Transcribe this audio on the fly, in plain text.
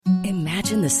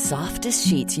Imagine the softest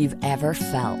sheets you've ever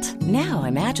felt. Now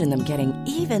imagine them getting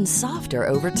even softer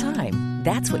over time.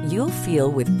 That's what you'll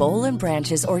feel with Boll and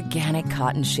Branch's organic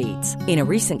cotton sheets. In a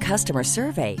recent customer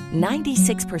survey,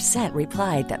 96%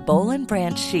 replied that Boll and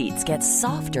Branch sheets get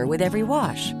softer with every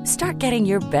wash. Start getting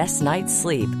your best night's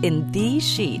sleep in these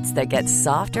sheets that get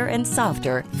softer and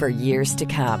softer for years to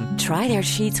come. Try their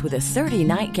sheets with a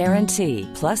 30-night guarantee.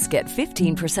 Plus, get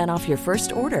 15% off your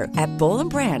first order at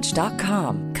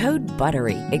bollandbranch.com. Code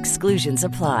BUTTERY. Exclusions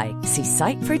apply. See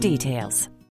site for details.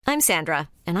 I'm Sandra,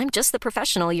 and I'm just the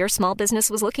professional your small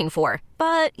business was looking for.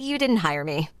 But you didn't hire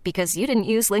me because you didn't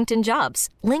use LinkedIn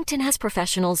Jobs. LinkedIn has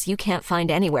professionals you can't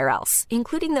find anywhere else,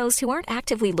 including those who aren't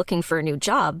actively looking for a new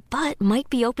job, but might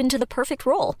be open to the perfect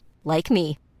role, like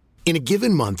me. In a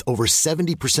given month, over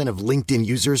 70% of LinkedIn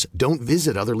users don't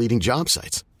visit other leading job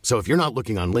sites. So if you're not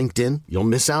looking on LinkedIn, you'll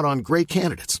miss out on great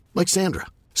candidates like Sandra.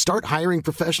 Start hiring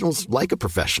professionals like a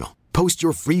professional. Post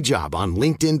your free job on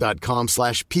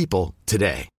linkedin.com/people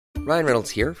today. Ryan Reynolds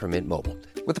here from Mint Mobile.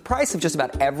 With the price of just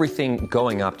about everything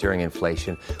going up during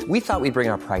inflation, we thought we'd bring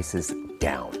our prices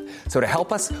down. So to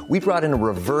help us, we brought in a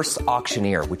reverse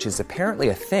auctioneer, which is apparently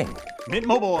a thing. Mint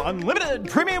Mobile Unlimited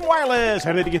Premium Wireless.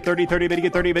 How to get 30, 30, bit to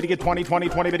get 30, bit to get 20, 20,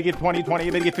 20, bit to get 20, 20,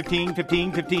 bit to get 15,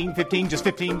 15, 15, 15, just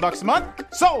 $15 a month?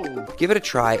 Sold! Give it a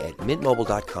try at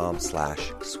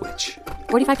mintmobile.com/switch.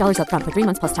 $45 up front for 3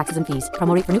 months plus taxes and fees.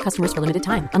 Promo rate for new customers for limited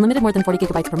time. Unlimited more than 40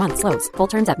 gigabytes per month. Slows full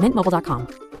terms at mintmobile.com.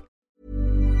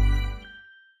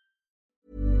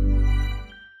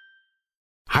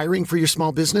 Hiring for your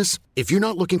small business? If you're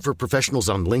not looking for professionals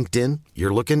on LinkedIn,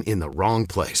 you're looking in the wrong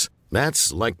place.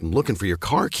 That's like looking for your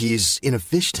car keys in a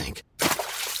fish tank.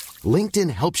 LinkedIn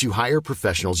helps you hire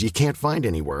professionals you can't find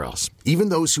anywhere else, even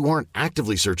those who aren't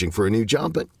actively searching for a new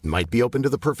job but might be open to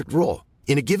the perfect role.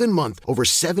 In a given month, over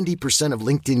 70% of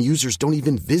LinkedIn users don't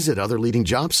even visit other leading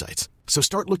job sites. So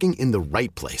start looking in the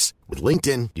right place. With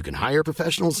LinkedIn, you can hire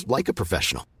professionals like a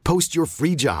professional. Post your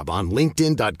free job on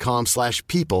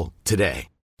linkedin.com/people today.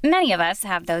 Many of us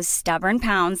have those stubborn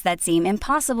pounds that seem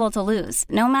impossible to lose,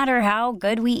 no matter how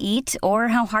good we eat or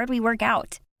how hard we work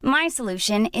out. My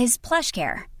solution is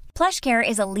PlushCare. PlushCare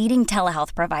is a leading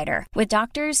telehealth provider with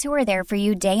doctors who are there for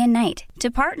you day and night to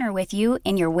partner with you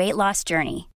in your weight loss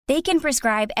journey. They can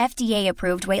prescribe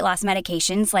FDA-approved weight loss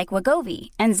medications like Wegovy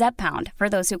and Zepbound for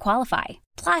those who qualify.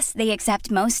 Plus, they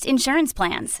accept most insurance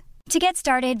plans. To get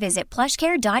started, visit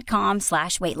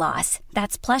plushcare.com/weight loss.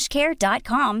 That's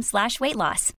plushcare.com/weight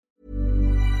loss.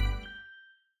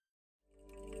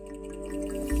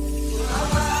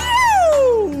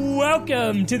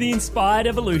 Welcome to the Inspired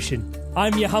Evolution.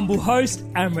 I'm your humble host,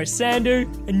 Amrit Sandhu,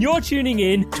 and you're tuning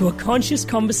in to a conscious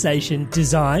conversation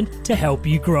designed to help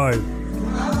you grow.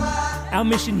 Our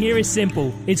mission here is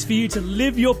simple. It's for you to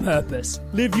live your purpose,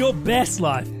 live your best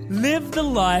life, live the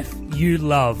life you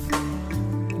love.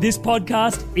 This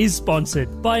podcast is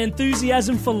sponsored by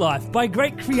Enthusiasm for Life, by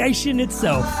great creation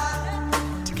itself.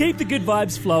 To keep the good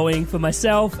vibes flowing for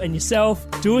myself and yourself,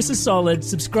 do us a solid,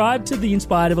 subscribe to the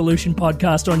Inspired Evolution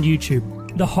podcast on YouTube,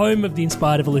 the home of the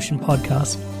Inspired Evolution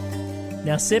podcast.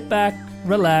 Now sit back,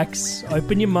 relax,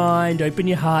 open your mind, open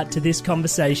your heart to this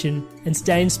conversation, and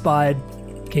stay inspired.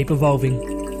 Keep evolving.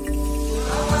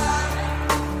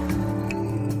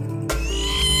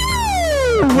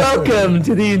 Welcome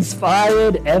to the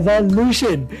Inspired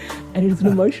Evolution. And it's an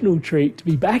emotional treat to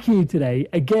be back here today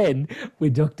again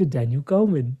with Dr. Daniel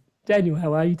Goleman. Daniel,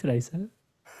 how are you today, sir?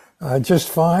 Just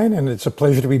fine, and it's a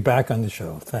pleasure to be back on the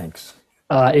show. Thanks.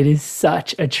 It is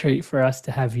such a treat for us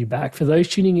to have you back. For those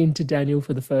tuning in to Daniel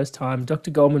for the first time, Dr.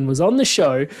 Goleman was on the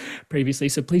show previously,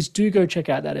 so please do go check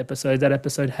out that episode. That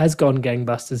episode has gone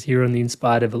gangbusters here on the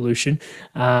Inspired Evolution.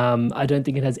 I don't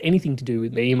think it has anything to do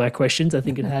with me and my questions. I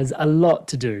think it has a lot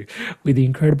to do with the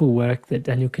incredible work that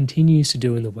Daniel continues to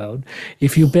do in the world.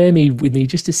 If you'll bear with me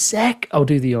just a sec, I'll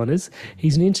do the honors.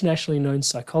 He's an internationally known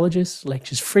psychologist,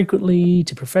 lectures frequently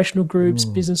to professional groups,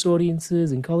 business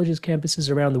audiences, and colleges, campuses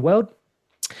around the world.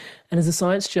 And as a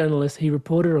science journalist, he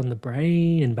reported on the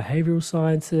brain and behavioral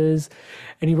sciences,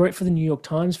 and he wrote for the New York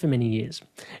Times for many years.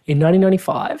 In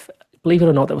 1995, believe it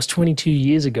or not, that was 22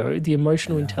 years ago, the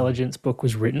Emotional Intelligence book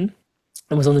was written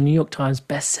and was on the New York Times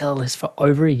bestseller list for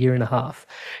over a year and a half.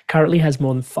 Currently has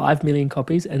more than 5 million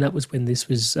copies, and that was when this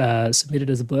was submitted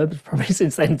as a blurb. Probably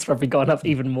since then, it's probably gone up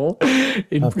even more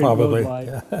in print probably.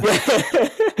 worldwide.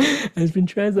 And it's been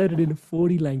translated into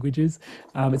 40 languages.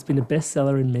 It's been a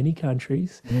bestseller in many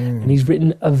countries, and he's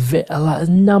written a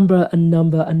number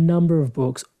of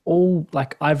books. All,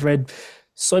 like, I've read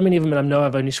so many of them, and I know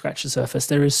I've only scratched the surface.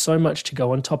 There is so much to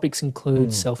go on. Topics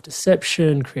include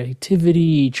self-deception,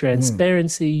 creativity,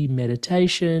 transparency,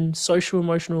 meditation, social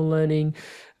emotional learning,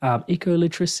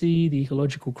 eco-literacy, the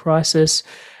ecological crisis.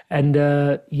 And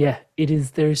there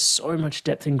is so much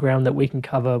depth and ground that we can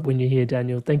cover when you're here,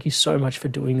 Daniel. Thank you so much for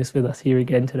doing this with us here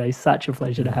again today. Such a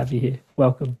pleasure to have you here.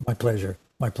 Welcome. My pleasure.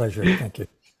 Thank you.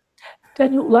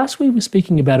 Daniel, last we were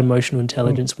speaking about emotional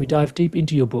intelligence. We dived deep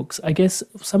into your books. I guess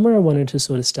somewhere I wanted to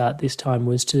sort of start this time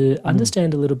was to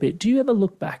understand a little bit. Do you ever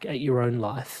look back at your own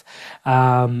life,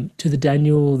 to the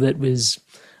Daniel that was,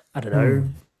 I don't know,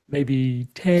 maybe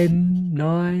 10,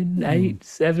 9, 8,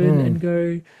 7, and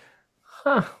go,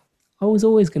 I was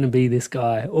always going to be this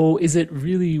guy? Or is it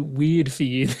really weird for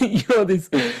you that you're this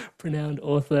renowned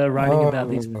author writing about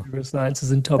these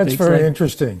sciences and topics? That's very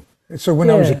interesting. So when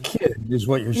I was a kid, is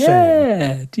what you're saying.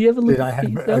 Yeah. Do you ever look Did I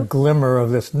have a glimmer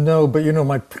of this? No, but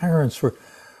my parents were,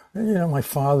 my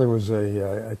father was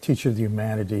a teacher of the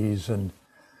humanities, and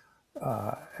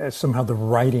somehow the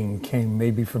writing came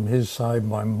maybe from his side.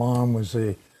 My mom was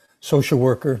a social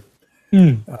worker,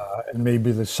 and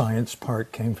maybe the science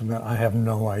part came from that. I have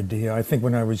no idea. I think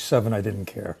when I was 7, I didn't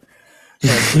care.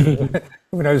 But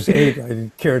when I was 8,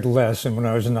 I cared less, and when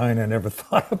I was 9, I never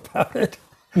thought about it.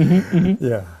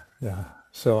 Yeah.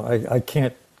 So I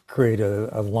can't create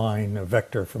a line, a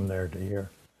vector from there to here.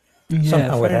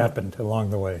 Somehow it happened along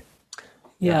the way.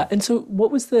 Yeah. And so what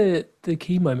was the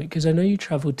key moment? Because I know you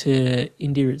traveled to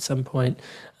India at some point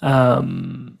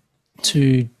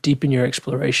to deepen your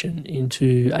exploration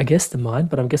into, I guess, the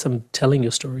mind, but I guess I'm telling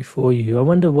your story for you. I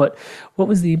wonder what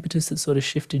was the impetus that sort of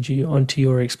shifted you onto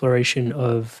your exploration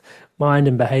of mind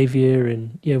and behavior,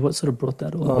 and what sort of brought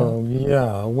that all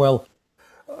about? Well,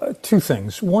 2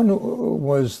 things. One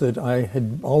was that I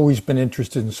had always been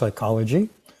interested in psychology,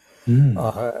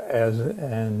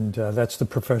 and that's the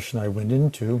profession I went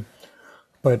into.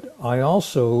 But I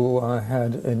also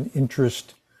had an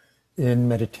interest in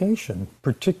meditation,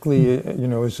 particularly,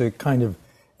 as a kind of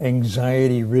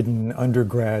anxiety-ridden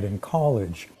undergrad in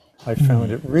college. I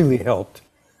found it really helped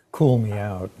cool me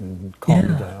out and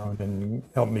calm me down and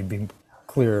help me be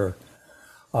clearer.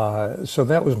 So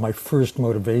that was my first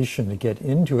motivation to get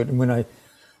into it. And when I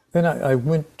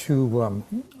went to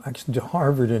actually to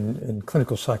Harvard in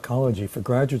clinical psychology for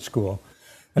graduate school,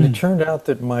 and it turned out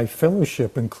that my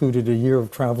fellowship included a year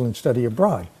of travel and study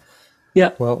abroad.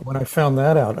 Yeah. Well, when I found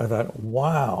that out, I thought,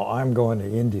 wow, I'm going to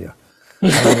India. I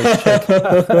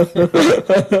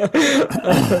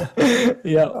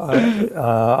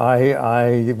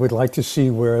would like to see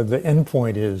where the end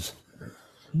point is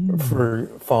for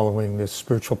following this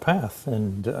spiritual path,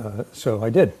 and so I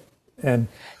did. And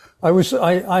I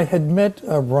had met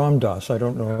Ram Dass. I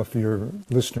don't know if your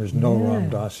listeners know Ram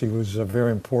Dass. He was a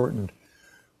very important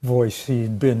voice.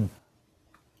 He'd been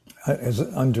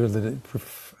under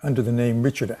the name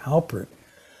Richard Alpert.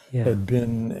 Had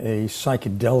been a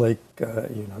psychedelic,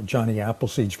 Johnny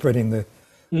Appleseed spreading the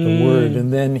word,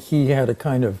 and then he had a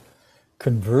kind of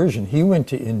conversion. He went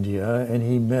to India and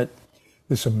he met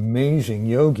this amazing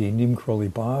yogi, Neem Karoli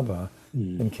Baba,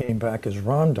 and came back as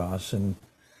Ram Dass and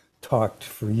talked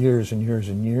for years and years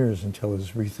and years until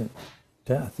his recent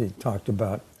death. He talked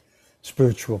about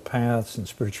spiritual paths and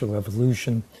spiritual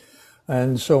evolution.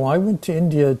 And so I went to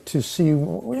India to see,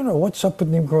 what's up with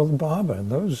Neem Karoli Baba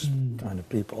and those kind of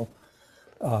people.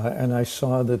 And I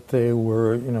saw that they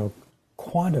were,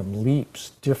 quantum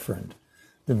leaps different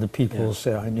than the people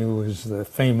say I knew as the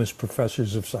famous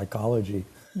professors of psychology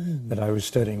that I was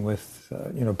studying with,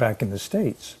 back in the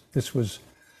States.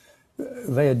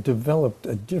 They had developed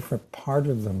a different part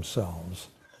of themselves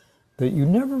that you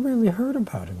never really heard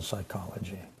about in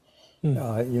psychology,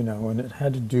 and it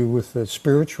had to do with the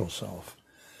spiritual self.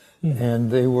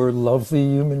 And they were lovely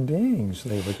human beings.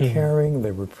 They were caring,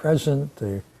 they were present,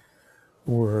 they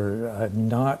were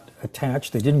not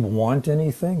attached. They didn't want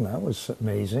anything. That was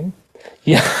amazing.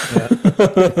 Think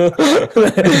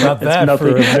about that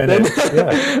for a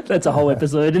minute. That's a whole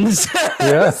episode in this.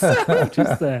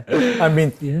 Just there. I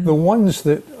mean, the ones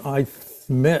that I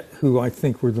met who I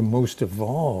think were the most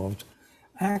evolved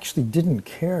actually didn't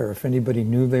care if anybody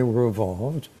knew they were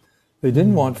evolved. They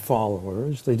didn't want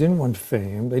followers. They didn't want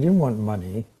fame. They didn't want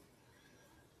money.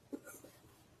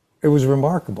 It was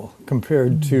remarkable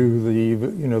compared to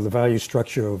the value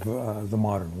structure of the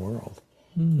modern world.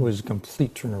 It was a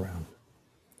complete turnaround.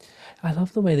 I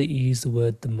love the way that you use the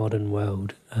word "the modern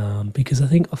world," because I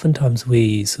think oftentimes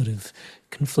we sort of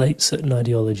conflate certain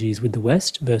ideologies with the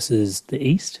West versus the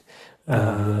East.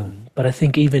 But I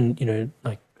think even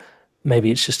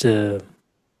maybe it's just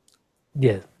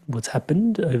what's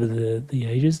happened over the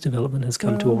ages. Development has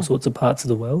come to all sorts of parts of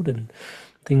the world, and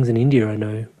things in India. I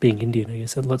know, being Indian, I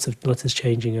guess lots is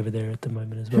changing over there at the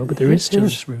moment as well. But there is still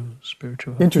this real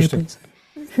spiritual. Interesting.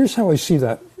 Here's how I see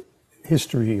that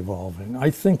history evolving. I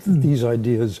think that these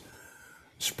ideas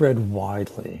spread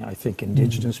widely. I think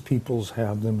indigenous peoples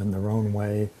have them in their own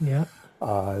way. Yeah.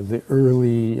 The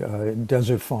early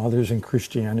desert fathers in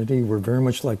Christianity were very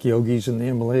much like yogis in the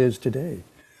Himalayas today.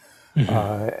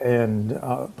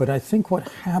 But I think what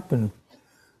happened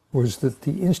was that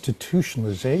the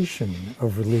institutionalization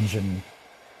of religion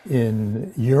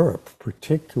in Europe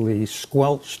particularly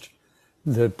squelched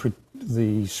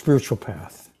the spiritual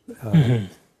path,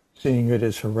 seeing it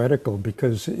as heretical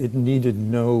because it needed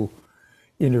no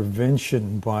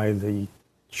intervention by the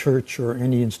church or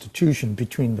any institution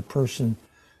between the person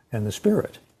and the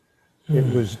spirit.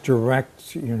 It was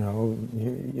direct,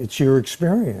 it's your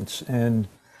experience. And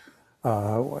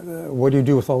what do you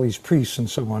do with all these priests and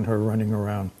so on who are running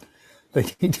around? They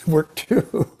need to work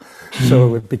too.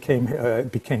 So it became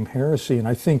heresy. And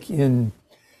I think in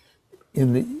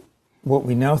what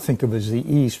we now think of as the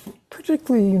East,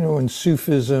 particularly, in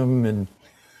Sufism and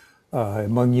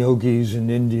among yogis in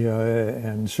India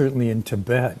and certainly in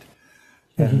Tibet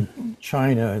and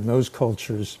China and those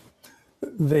cultures,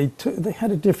 they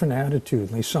had a different attitude.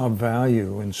 They saw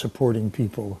value in supporting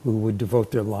people who would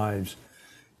devote their lives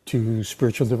to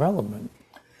spiritual development.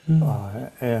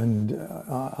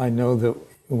 I know that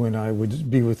when I would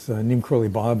be with Neem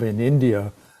Karoli Baba in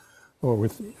India or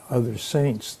with other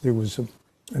saints, there was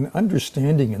an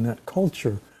understanding in that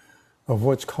culture of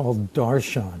what's called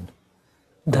darshan,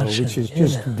 which is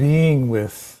just being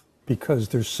with, because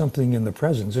there's something in the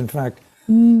presence. In fact,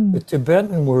 the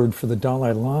Tibetan word for the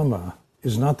Dalai Lama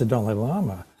is not the Dalai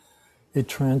Lama. It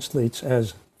translates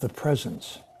as the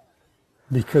presence.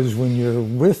 Because when you're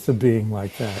with the being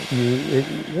like that,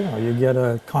 you get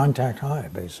a contact high,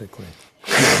 basically.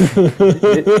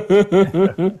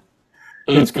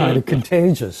 It's kind of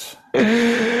contagious.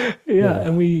 Yeah,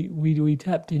 and we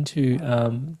tapped into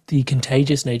the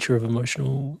contagious nature of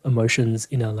emotions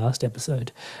in our last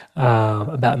episode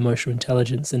about emotional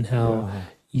intelligence and how,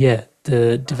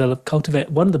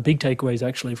 cultivate. One of the big takeaways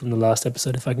actually from the last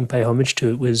episode, if I can pay homage to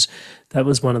it, was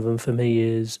one of them for me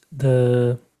is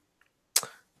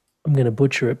I'm going to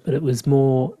butcher it, but it was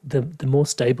more the more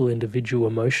stable individual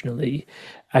emotionally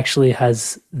actually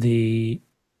has the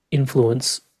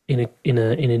influence in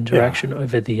an interaction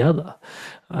over the other.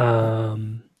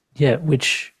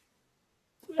 Which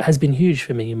has been huge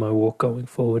for me in my walk going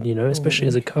forward, especially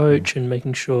as a coach and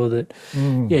making sure that,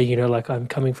 I'm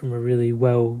coming from a really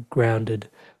well-grounded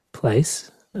place.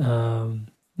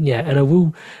 And I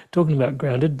will, talking about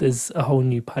grounded, there's a whole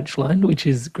new punchline, which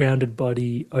is grounded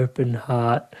body, open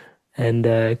heart, and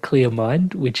clear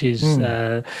mind, which is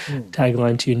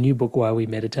tagline to your new book, Why We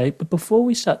Meditate. But before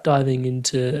we start diving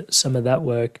into some of that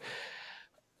work,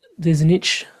 there's an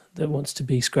itch that wants to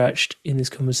be scratched in this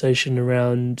conversation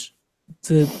around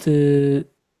the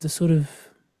sort of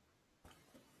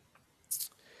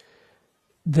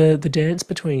the dance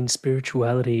between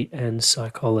spirituality and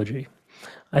psychology.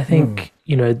 I think,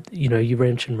 you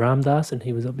mentioned Ram Dass, and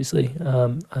he was obviously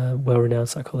a well-renowned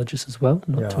psychologist as well,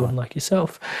 not too unlike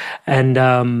yourself. And,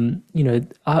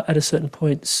 at a certain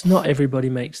point, not everybody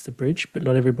makes the bridge, but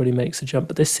not everybody makes the jump.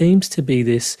 But there seems to be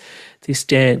this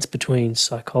dance between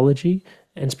psychology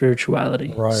and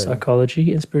spirituality,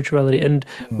 psychology and spirituality. And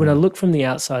when I look from the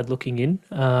outside looking in,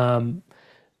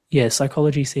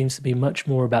 psychology seems to be much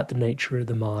more about the nature of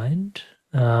the mind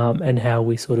and how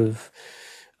we sort of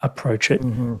approach it,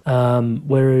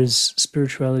 whereas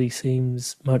spirituality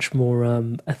seems much more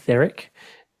etheric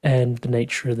and the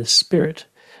nature of the spirit.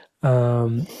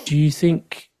 Do you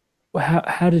think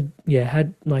how did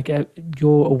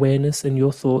your awareness and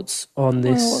your thoughts on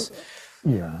this?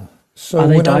 So are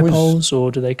they dipoles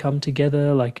or do they come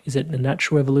together? Like, is it a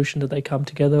natural evolution that they come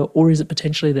together, or is it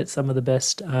potentially that some of the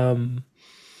best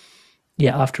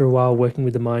after a while working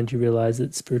with the mind, you realize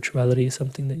that spirituality is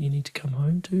something that you need to come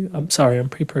home to? I'm sorry, I'm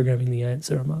pre-programming the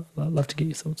answer. I'd love to get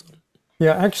your thoughts on it.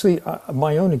 Yeah, actually,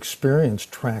 my own experience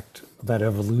tracked that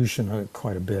evolution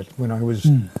quite a bit. When I was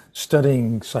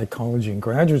studying psychology in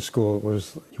graduate school,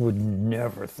 you would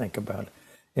never think about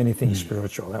anything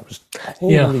spiritual. That was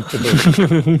totally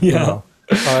taboo.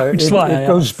 It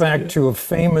goes back to a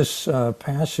famous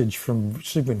passage from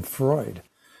Sigmund Freud,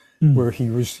 where he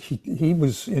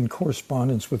was in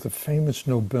correspondence with a famous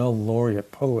Nobel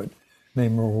laureate poet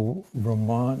named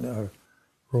Roland,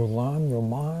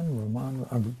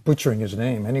 I'm butchering his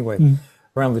name anyway,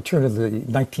 around the turn of the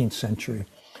 19th century.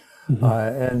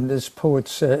 And this poet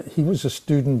said he was a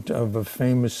student of a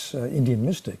famous Indian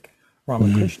mystic,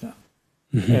 Ramakrishna.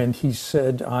 And he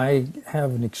said, I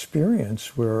have an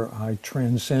experience where I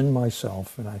transcend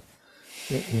myself. And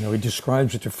he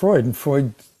describes it to Freud. And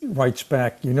Freud writes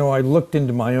back, I looked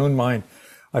into my own mind.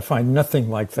 I find nothing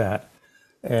like that.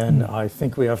 And I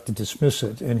think we have to dismiss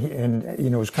it. And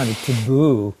it was kind of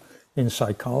taboo in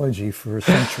psychology for a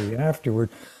century afterward.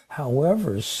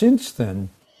 However, since then,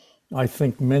 I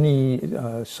think many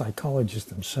psychologists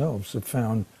themselves have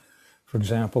found, for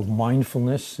example,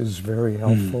 mindfulness is very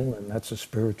helpful, and that's a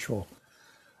spiritual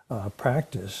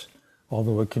practice,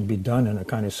 although it can be done in a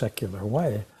kind of secular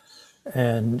way.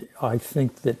 And I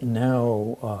think that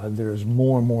now there's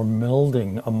more and more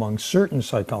melding among certain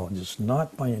psychologists,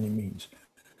 not by any means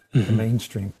the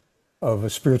mainstream, of a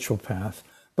spiritual path.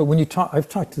 But when I've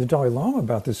talked to the Dalai Lama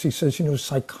about this, he says,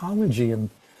 psychology and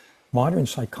modern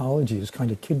psychology is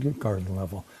kind of kindergarten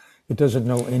level. It doesn't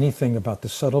know anything about the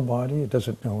subtle body. It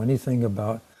doesn't know anything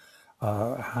about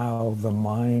how the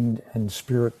mind and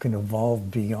spirit can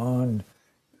evolve beyond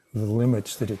the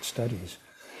limits that it studies.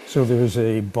 So there's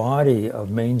a body of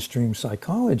mainstream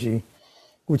psychology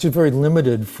which is very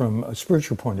limited from a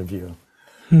spiritual point of view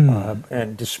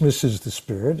and dismisses the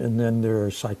spirit. And then there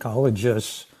are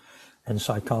psychologists and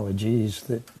psychologies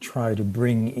that try to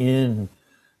bring in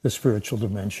the spiritual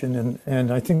dimension. And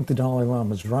I think the Dalai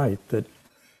Lama is right that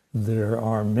there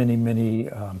are many, many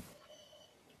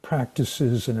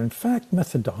practices and, in fact,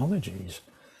 methodologies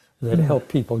that help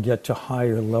people get to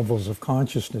higher levels of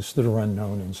consciousness that are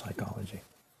unknown in psychology.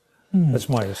 That's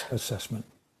my assessment.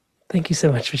 Thank you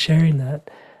so much for sharing that.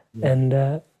 Yeah.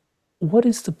 And what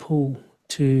is the pull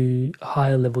to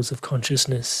higher levels of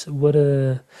consciousness?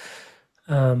 What's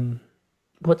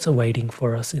awaiting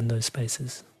for us in those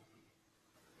spaces?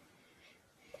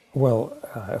 Well,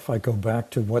 if I go back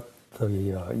to what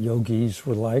the yogis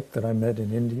were like that I met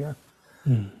in India,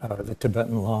 the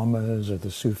Tibetan lamas or the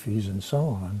Sufis and so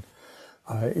on,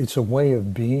 it's a way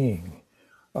of being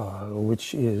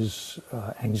which is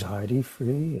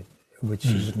anxiety-free, which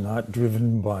is not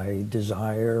driven by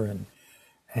desire and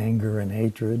anger and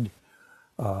hatred,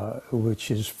 which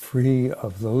is free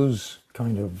of those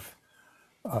kind of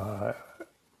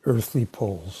earthly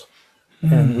pulls,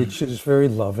 and which is very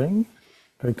loving,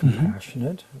 very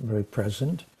compassionate, very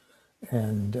present,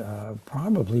 and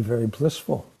probably very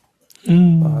blissful.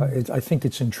 I think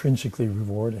it's intrinsically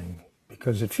rewarding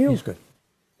because it feels good.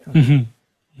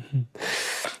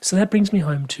 So that brings me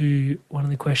home to one of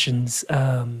the questions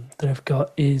that I've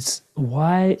got is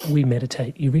why we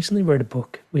meditate. You recently wrote a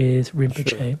book with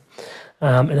Rinpoche,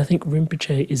 and I think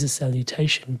Rinpoche is a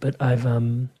salutation, but I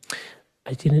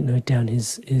didn't note down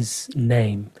his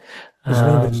name. His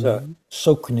name is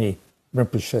Tsoknyi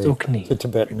Rinpoche. Tsoknyi. The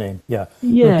Tibetan name. Yeah.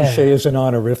 Rinpoche is an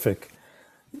honorific.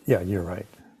 Yeah, you're right.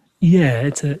 Yeah,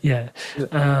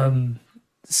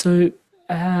 So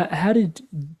how did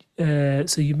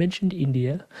so you mentioned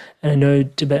India, and I know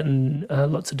Tibetan,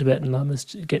 lots of Tibetan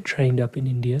lamas get trained up in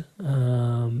India,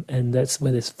 and that's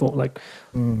where there's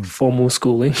formal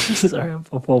schooling. Sorry, I'm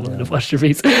formal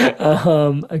apostrophes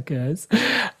occurs.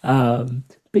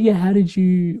 But yeah, how did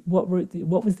you? What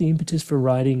was the impetus for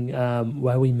writing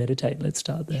Why We Meditate? Let's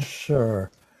start there. Sure.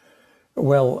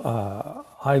 Well,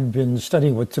 I've been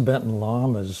studying with Tibetan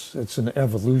lamas. It's an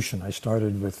evolution. I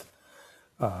started with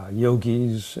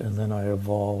yogis, and then I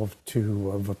evolved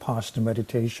to Vipassana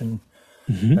meditation,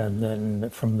 and then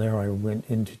from there I went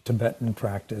into Tibetan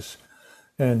practice.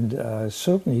 And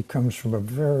Tsoknyi comes from a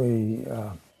very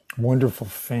wonderful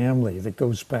family that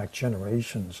goes back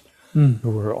generations,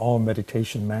 who are all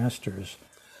meditation masters.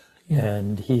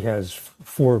 And he has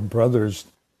 4 brothers,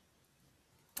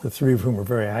 the 3 of whom are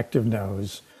very active now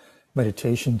as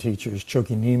meditation teachers: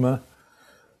 Chokyi Nyima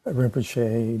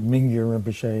Rinpoche, Mingyur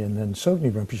Rinpoche, and then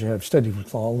Tsoknyi Rinpoche. I've studied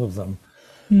with all of them.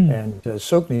 And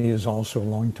Tsoknyi is also a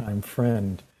longtime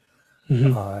friend.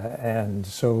 And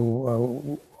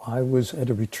so I was at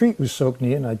a retreat with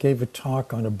Tsoknyi, and I gave a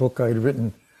talk on a book I'd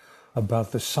written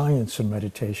about the science of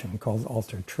meditation called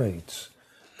Altered Traits,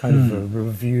 kind of a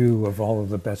review of all of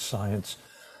the best science.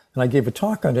 And I gave a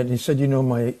talk on it, and he said,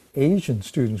 my Asian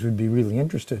students would be really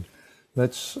interested.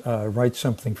 Let's write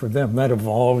something for them. That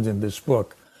evolved in this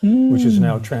book, which is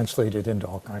now translated into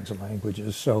all kinds of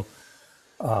languages. So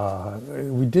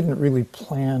we didn't really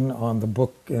plan on the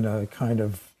book in a kind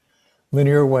of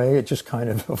linear way. It just kind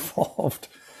of evolved.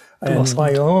 And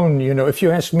my own, if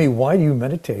you ask me, why do you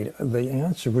meditate? The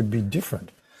answer would be different.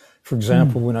 For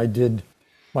example, when I did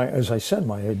as I said,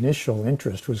 my initial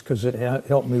interest was because it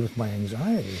helped me with my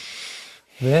anxiety.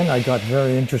 Then I got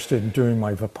very interested during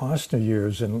my Vipassana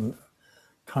years in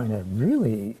kind of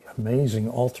really amazing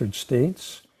altered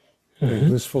states, very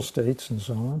blissful states and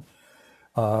so on.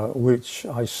 which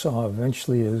I saw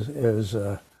eventually as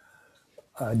a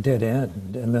dead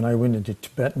end. And then I went into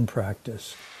Tibetan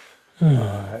practice,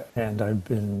 and I've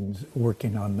been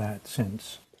working on that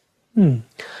since.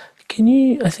 Can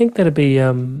you, I think that'd be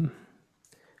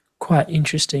quite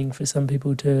interesting for some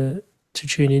people to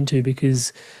tune into,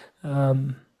 because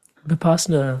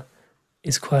Vipassana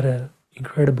is quite an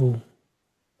incredible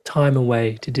time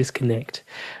away to disconnect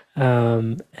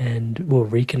and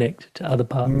reconnect to other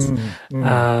parts.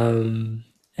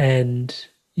 And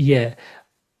yeah,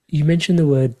 you mentioned the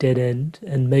word dead end,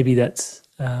 and maybe that's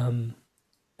a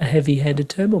heavy-handed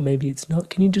term, or maybe it's not.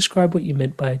 Can you describe what you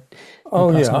meant by?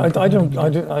 Oh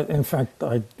yeah, in fact,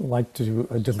 I'd like to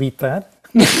delete that.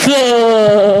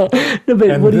 No, but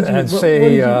and, what did you and what,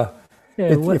 say? what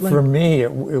did you, For me,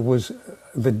 it was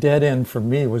the dead end. For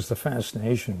me, was the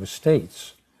fascination with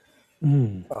states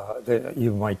that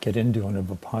you might get into on a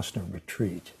Vipassana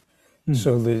retreat.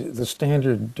 So the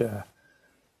standard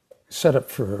setup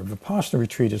for a Vipassana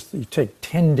retreat is that you take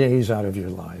 10 days out of your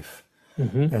life,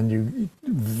 and you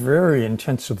very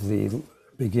intensively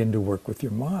begin to work with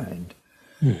your mind.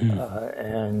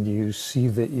 And you see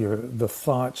that the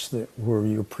thoughts that were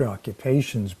your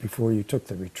preoccupations before you took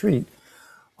the retreat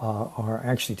are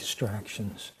actually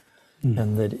distractions.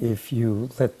 And that if you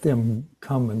let them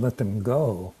come and let them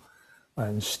go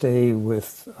and stay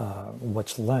with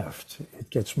what's left, it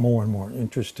gets more and more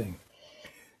interesting.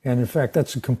 And in fact,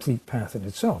 that's a complete path in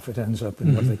itself. It ends up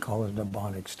in what they call a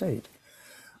nibbanic state.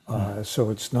 So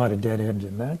it's not a dead end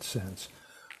in that sense.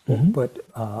 But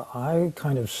I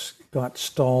kind of got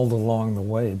stalled along the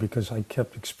way because I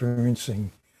kept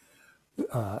experiencing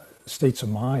states of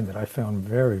mind that I found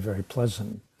very, very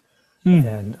pleasant.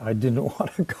 And I didn't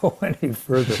want to go any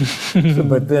further.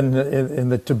 But then in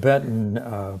the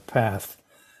Tibetan path,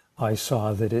 I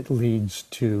saw that it leads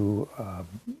to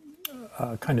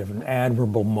kind of an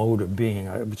admirable mode of being,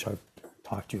 which I've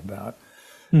talked to you about.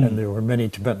 And there were many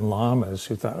Tibetan lamas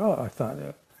who thought,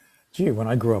 gee, when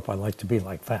I grow up, I'd like to be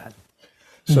like that.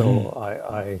 So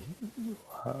I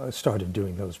started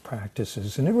doing those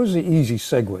practices, and it was an easy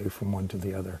segue from one to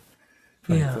the other,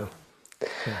 frankly. Yeah.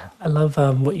 I love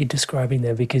what you're describing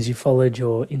there, because you followed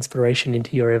your inspiration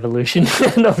into your evolution,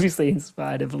 and obviously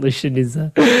inspired evolution is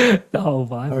the whole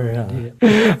vibe around here.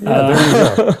 There you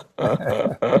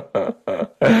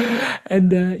go.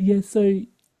 And so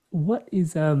what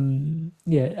is I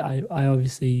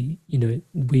obviously,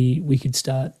 we could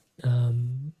start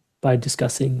by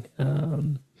discussing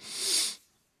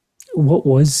what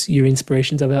was your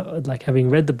inspirations about, like, having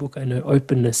read the book. I know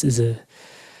openness is a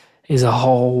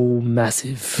whole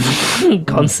massive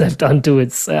concept unto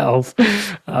itself.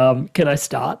 Can I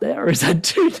start there, or is that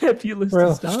too nebulous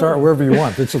to start? Start wherever you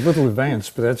want. It's a little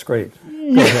advanced, but that's great.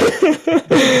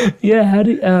 Yeah. How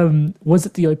was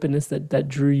it the openness that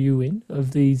drew you in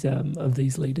of these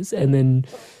leaders, and then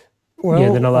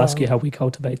then I'll ask you how we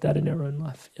cultivate that in our own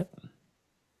life. Yep.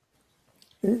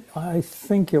 I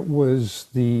think it was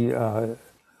the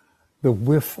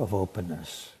whiff of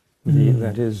openness.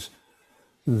 That is,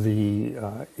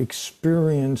 the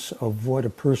experience of what a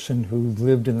person who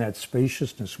lived in that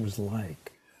spaciousness was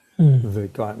like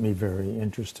that got me very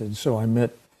interested. So I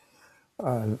met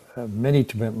many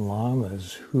Tibetan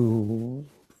lamas who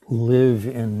live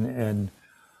in an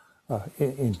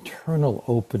internal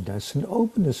openness. And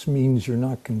openness means you're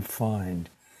not confined.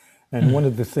 And one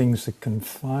of the things that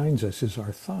confines us is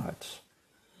our thoughts.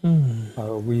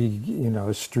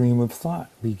 A stream of thought.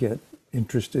 We get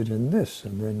interested in this,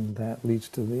 and then that leads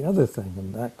to the other thing,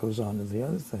 and that goes on to the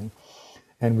other thing.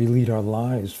 And we lead our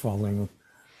lives following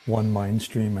one mind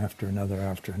stream after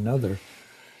another.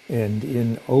 And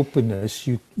in openness,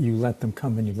 you let them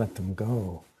come and you let them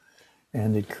go.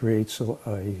 And it creates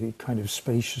a kind of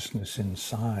spaciousness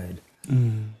inside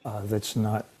that's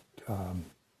not,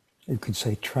 you could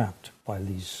say, trapped by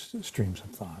these streams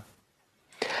of thought.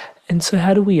 And so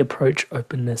how do we approach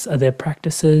openness? Are there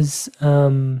practices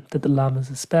that the lamas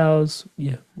espouse?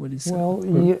 Yeah, what is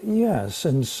yes,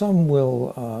 and some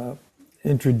will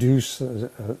introduce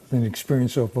an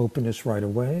experience of openness right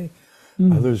away.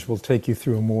 Others will take you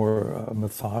through a more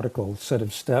methodical set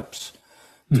of steps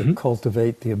to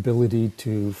cultivate the ability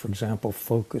to, for example,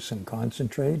 focus and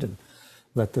concentrate and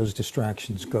let those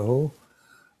distractions go,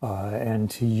 and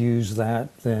to use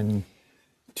that then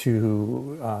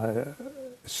to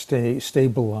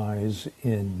stabilize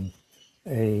in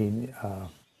a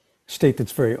state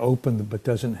that's very open but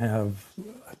doesn't have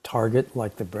a target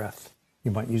like the breath.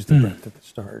 You might use the breath at the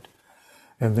start.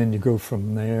 And then you go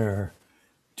from there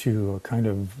to a kind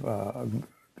of,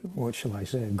 what shall I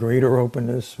say, greater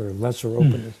openness or lesser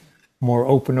openness, more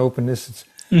open openness.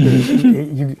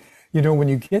 You know, when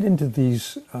you get into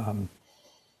these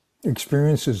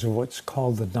experiences of what's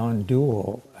called the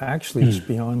non-dual, actually it's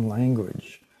beyond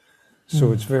language.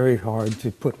 So it's very hard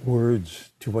to put words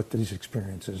to what these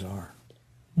experiences are.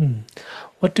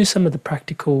 What do some of the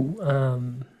practical,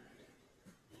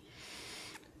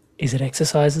 is it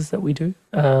exercises that we do?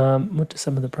 What do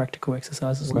some of the practical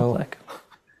exercises look like?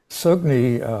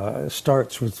 Sogni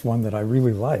starts with one that I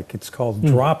really like. It's called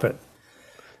Drop It.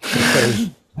 Because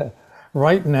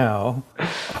right now,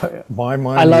 my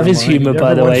mind... I love his humor,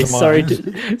 by the way. Sorry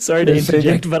to Yes,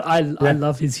 interject, but I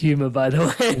love his humor, by the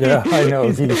way. Yeah, I know.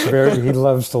 He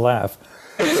loves to laugh.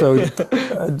 So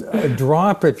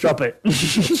drop it. Drop it.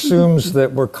 Assumes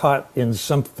that we're caught in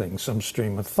something, some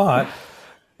stream of thought.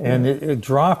 And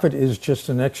drop it is just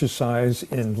an exercise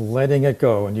in letting it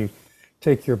go. And you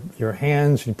take your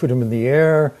hands and put them in the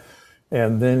air,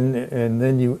 and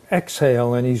then you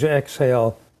exhale, and as you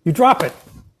exhale, you drop it,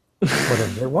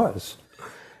 whatever it was.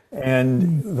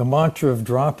 And the mantra of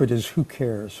drop it is, who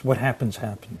cares? What happens,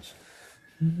 happens.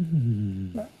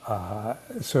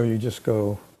 So you just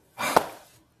go,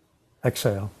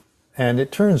 exhale. And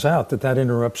it turns out that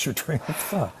interrupts your train of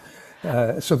thought.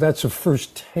 So that's a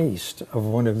first taste of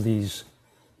one of these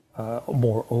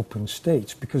more open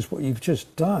states, because what you've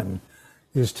just done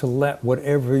is to let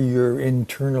whatever your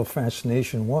internal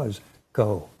fascination was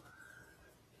go.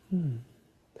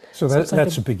 So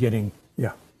that's a beginning.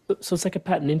 Yeah. So it's like a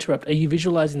pattern interrupt. Are you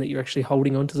visualizing that you're actually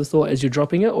holding on to the thought as you're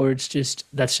dropping it, or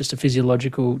that's just a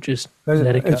physiological, just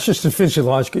let it go? It's just a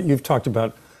physiological. You've talked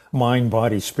about mind,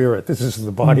 body, spirit. This is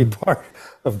the body part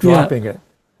of dropping it.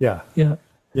 Yeah. Yeah.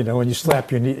 You know, when you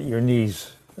slap your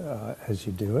knees as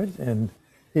you do it, and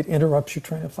it interrupts your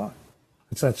train of thought.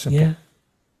 It's that simple. Yeah.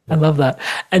 I love that.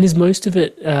 And is most of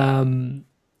it, and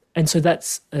so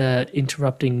that's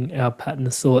interrupting our pattern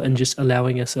of thought and just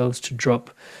allowing ourselves to drop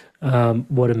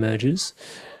what emerges.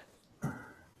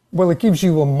 Well, it gives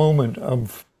you a moment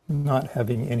of not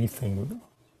having anything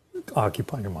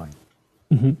occupy your mind.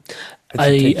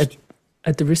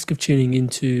 At the risk of tuning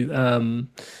into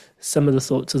some of the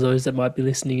thoughts of those that might be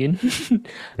listening in,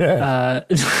 and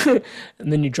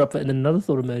then you drop it and then another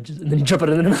thought emerges, and then you drop it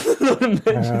and then another thought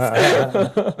emerges.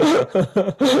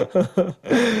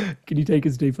 Can you take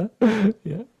us deeper?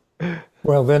 Yeah.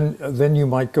 Well, then you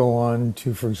might go on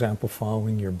to, for example,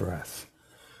 following your breath,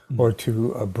 or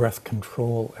to a breath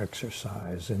control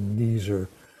exercise. And these are,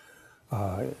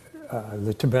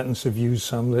 the Tibetans have used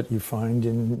some that you find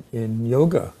in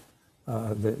yoga,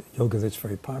 the yoga that's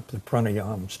very popular,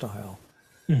 pranayama style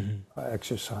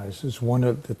exercises. One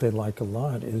that they like a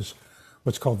lot is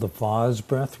what's called the vase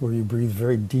breath, where you breathe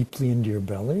very deeply into your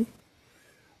belly,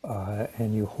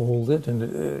 and you hold it.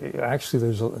 And actually,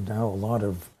 there's now a lot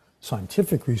of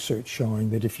scientific research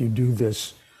showing that if you do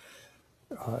this,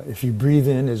 if you breathe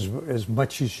in as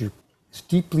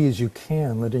deeply as you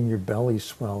can, letting your belly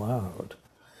swell out,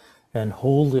 and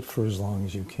hold it for as long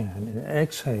as you can, and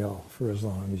exhale for as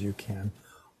long as you can.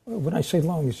 When I say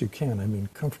long as you can, I mean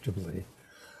comfortably.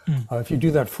 If you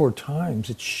do that 4 times,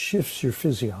 it shifts your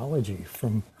physiology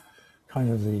from kind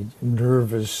of the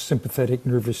sympathetic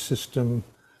nervous system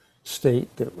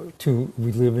state that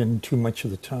we live in too much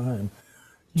of the time,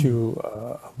 to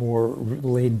a more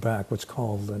laid back, what's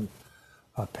called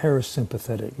a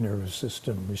parasympathetic nervous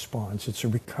system response. It's a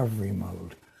recovery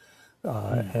mode.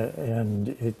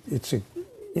 And it's a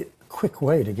quick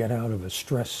way to get out of a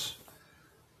stress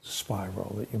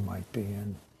spiral that you might be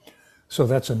in. So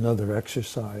that's another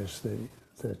exercise that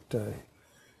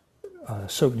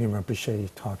Sogni Rinpoche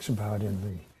talks about in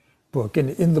the book. And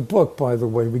in the book, by the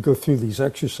way, we go through these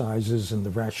exercises and the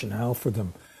rationale for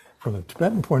them from a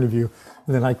Tibetan point of view,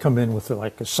 and then I come in with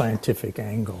a scientific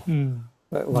angle,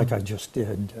 like I just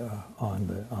did on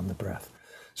the breath.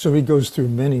 So he goes through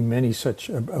many such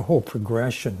a whole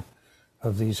progression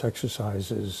of these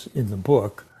exercises in the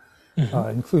book,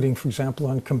 including, for example,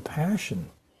 on compassion.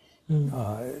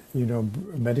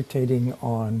 Meditating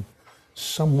on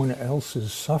someone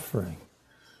else's suffering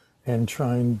and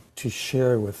trying to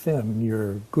share with them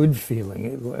your good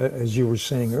feeling. As you were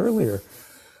saying earlier,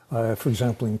 for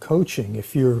example, in coaching,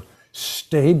 if you're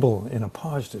stable in a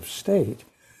positive state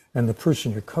and the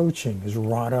person you're coaching is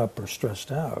wrought up or stressed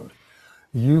out,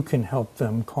 you can help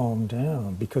them calm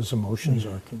down because emotions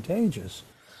are contagious.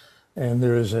 And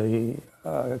there is a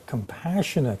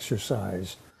compassion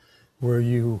exercise where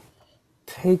you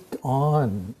take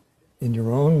on in your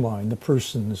own mind the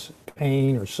person's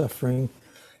pain or suffering,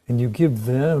 and you give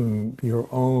them your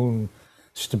own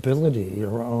stability,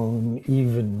 your own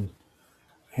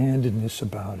even-handedness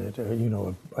about it,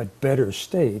 a better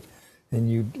state. And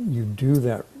you do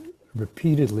that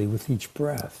repeatedly with each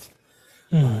breath.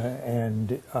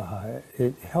 and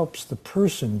it helps the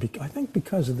person, I think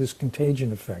because of this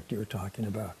contagion effect you were talking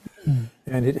about.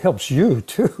 And it helps you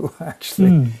too,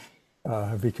 actually,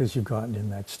 because you've gotten in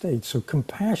that state. So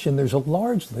compassion, there's a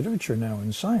large literature now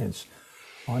in science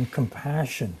on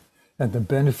compassion and the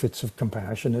benefits of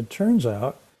compassion. It turns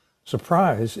out,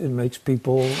 surprise, it makes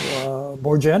people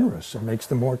more generous. It makes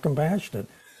them more compassionate,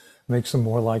 makes them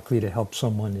more likely to help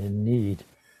someone in need.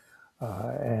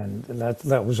 And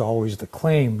that was always the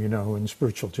claim, in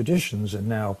spiritual traditions. And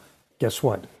now, guess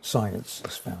what? Science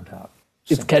has found out.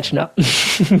 It's catching up.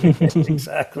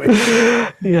 Exactly.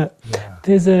 Yeah.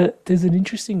 There's an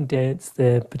interesting dance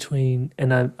there between,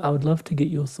 and I would love to get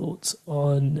your thoughts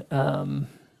on,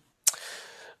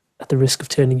 at the risk of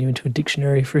turning you into a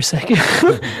dictionary for a second,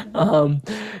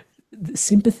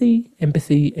 sympathy,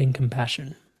 empathy, and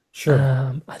compassion.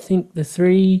 Sure. I think the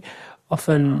three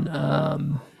often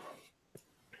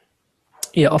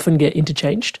get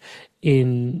interchanged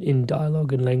in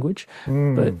dialogue and language,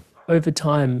 but over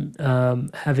time,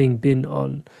 having been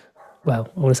on, well,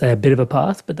 I want to say a bit of a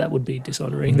path, but that would be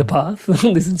dishonoring the path.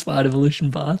 This inspired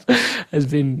evolution path has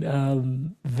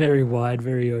been very wide,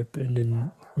 very open,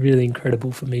 and really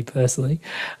incredible for me personally.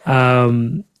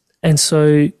 And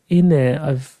so in there,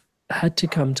 I've had to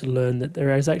come to learn that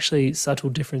there is actually subtle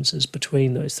differences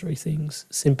between those three things: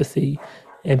 sympathy,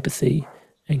 empathy,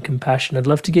 and compassion. I'd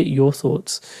love to get your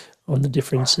thoughts on the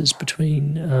differences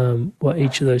between what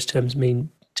each of those terms mean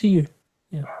to you.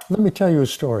 Yeah. Let me tell you a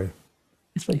story.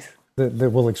 Yes, please.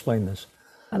 That will explain this.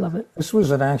 I love it. This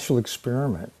was an actual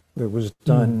experiment that was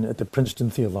done at the Princeton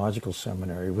Theological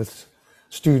Seminary with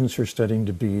students who are studying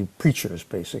to be preachers,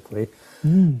 basically.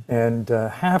 And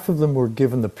half of them were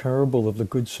given the parable of the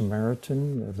Good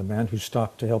Samaritan, the man who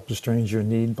stopped to help a stranger in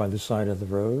need by the side of the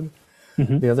road.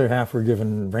 The other half were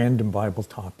given random Bible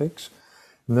topics.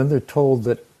 And then they're told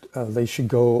that they should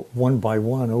go one by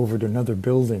one over to another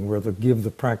building where they'll give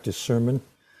the practice sermon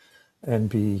and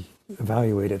be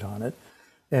evaluated on it.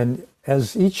 And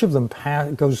as each of them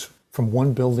goes from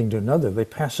one building to another, they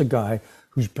pass a guy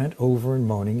who's bent over and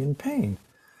moaning in pain.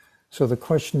 So the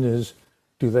question is,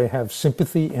 do they have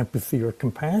sympathy, empathy, or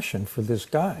compassion for this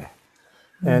guy?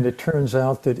 And it turns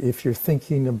out that if you're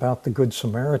thinking about the Good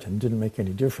Samaritan, it didn't make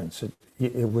any difference.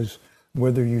 It was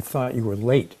whether you thought you were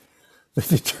late that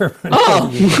determined.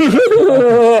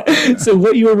 So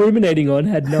what you were ruminating on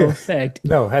had no effect.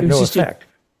 No, had no effect.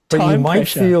 But you might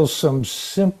feel some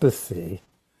sympathy,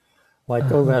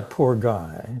 like, oh, that poor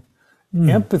guy.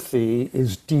 Empathy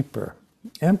is deeper.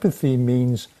 Empathy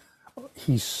means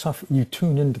you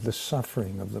tune into the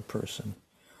suffering of the person.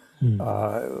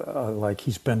 Like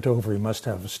he's bent over, he must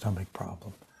have a stomach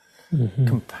problem.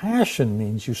 Compassion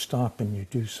means you stop and you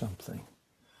do something.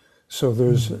 So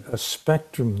there's a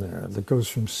spectrum there that goes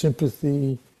from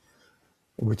sympathy,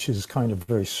 which is kind of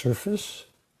very surface,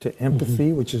 to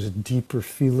empathy, which is a deeper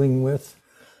feeling with,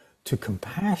 to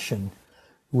compassion,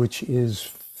 which is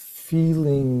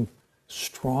feeling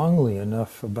strongly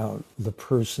enough about the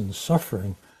person's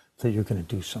suffering that you're going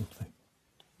to do something.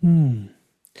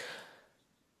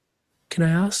 Can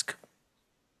I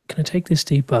take this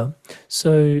deeper?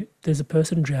 So there's a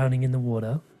person drowning in the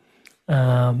water,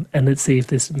 and let's see if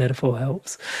this metaphor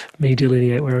helps me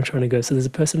delineate where I'm trying to go. So there's a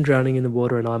person drowning in the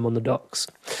water and I'm on the docks.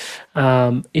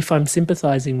 If I'm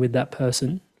sympathizing with that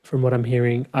person, from what I'm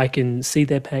hearing, I can see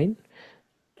their pain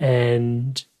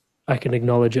and I can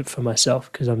acknowledge it for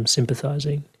myself because I'm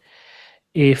sympathizing.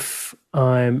 If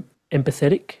I'm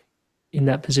empathetic in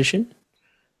that position,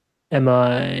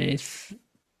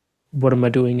 what am I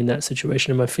doing in that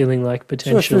situation? Am I feeling like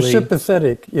potentially... So if you're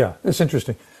sympathetic, yeah, it's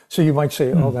interesting. So you might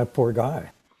say, oh, that poor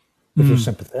guy, if you're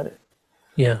sympathetic.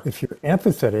 Yeah. If you're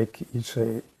empathetic, you'd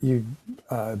say, you'd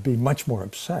be much more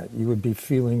upset. You would be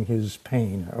feeling his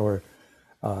pain or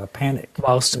panic.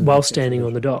 While standing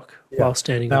on the dock. Yeah. While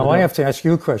standing now, on the dock. I have to ask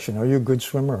you a question. Are you a good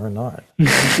swimmer or not?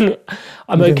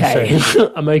 I'm okay.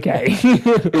 I'm okay.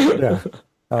 Yeah.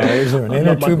 Is there an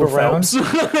inner tube around?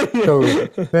 So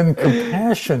then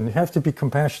compassion, you have to be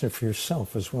compassionate for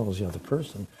yourself as well as the other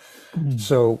person.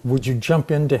 So would you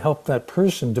jump in to help that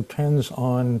person depends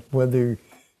on whether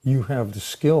you have the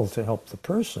skill to help the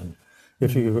person.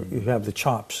 If you have the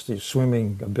chops, the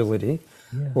swimming ability,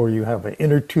 or you have an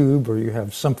inner tube, or you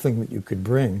have something that you could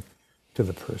bring to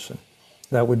the person.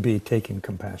 That would be taking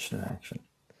compassionate action.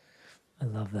 I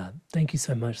love that. Thank you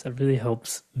so much. That really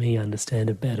helps me understand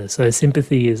it better. So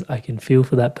sympathy is I can feel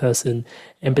for that person.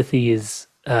 Empathy is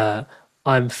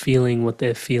I'm feeling what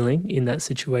they're feeling in that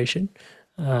situation.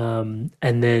 And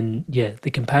then,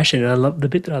 the compassion. And I love the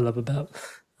bit that I love about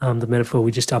the metaphor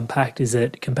we just unpacked is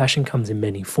that compassion comes in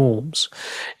many forms.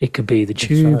 It could be the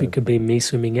tube, right. it could be me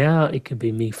swimming out, it could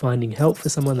be me finding help for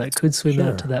someone that could swim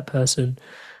out to that person.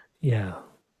 Yeah.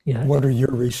 Yeah. What are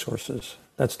your resources?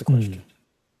 That's the question.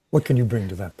 What can you bring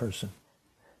to that person?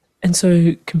 And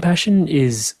so compassion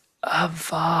is a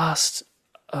vast,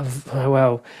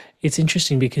 well, it's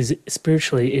interesting because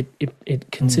spiritually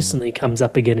it consistently comes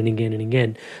up again and again and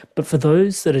again. But for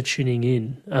those that are tuning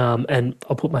in, and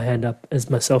I'll put my hand up as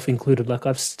myself included, like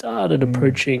I've started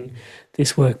approaching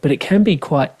this work, but it can be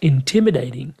quite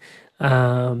intimidating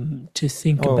to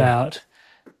think about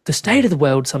the state of the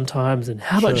world sometimes and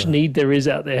how much need there is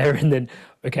out there. And then,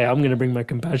 okay, I'm going to bring my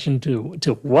compassion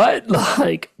to what?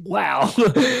 Like, wow.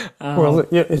 Well,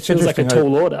 yeah, it's feels like a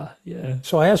interesting. tall order. Yeah.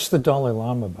 So I asked the Dalai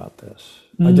Lama about this.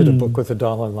 I did a book with the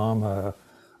Dalai Lama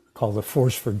called The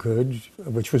Force for Good,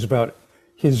 which was about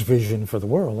his vision for the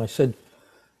world. I said,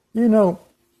 you know,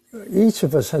 each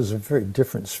of us has a very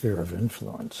different sphere of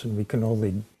influence, and we can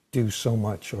only do so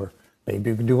much, or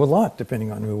maybe we can do a lot,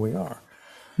 depending on who we are.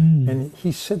 And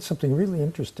he said something really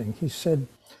interesting. He said,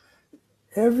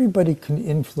 everybody can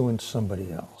influence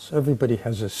somebody else. Everybody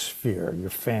has a sphere, your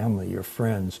family, your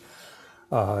friends.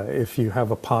 If you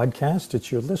have a podcast,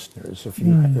 it's your listeners. If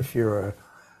you're a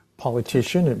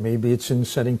politician, maybe it's in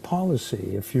setting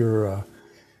policy. If you're a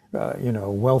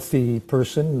wealthy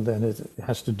person, then it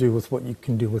has to do with what you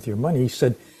can do with your money. He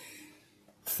said,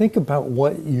 think about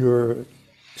what your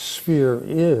sphere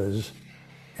is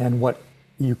and what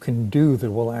you can do that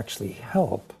will actually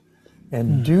help,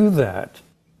 and do that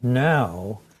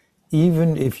now,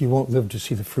 even if you won't live to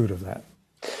see the fruit of that,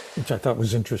 which I thought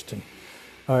was interesting.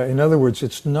 In other words,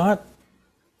 it's not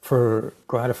for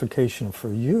gratification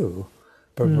for you,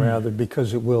 but rather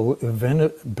because it will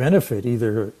benefit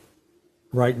either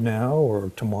right now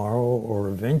or tomorrow or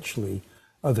eventually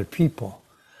other people.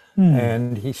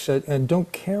 And he said, and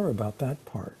don't care about that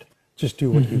part. Just do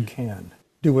what you can.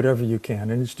 Do whatever you can,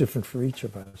 and it's different for each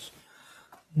of us.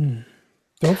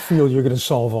 Don't feel you're going to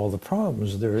solve all the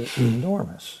problems. They're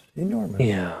enormous.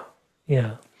 Yeah,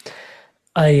 yeah.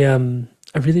 I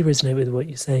really resonate with what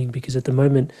you're saying because at the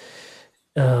moment,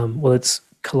 it's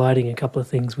colliding a couple of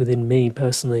things within me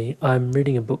personally. I'm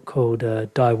reading a book called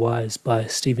Die Wise by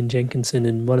Stephen Jenkinson,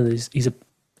 and one of these, he's a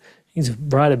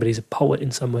writer, but he's a poet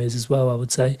in some ways as well, I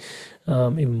would say,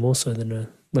 even more so than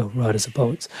writers are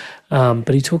poets.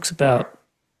 But he talks about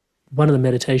one of the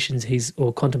meditations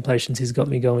or contemplations he's got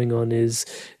me going on is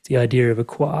the idea of a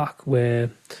quark, where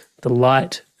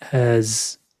the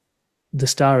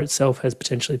star itself has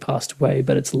potentially passed away,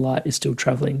 but its light is still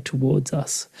traveling towards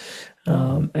us.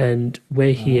 And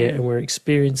we're here and we're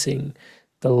experiencing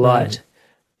the light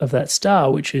of that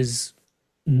star, which is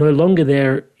no longer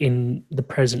there in the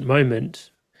present moment,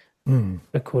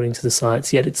 according to the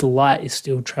science, yet its light is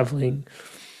still traveling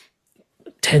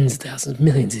tens of thousands,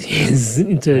 millions of years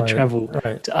into travel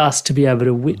to us to be able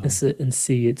to witness it and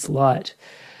see its light.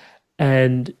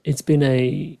 And it's been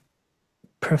a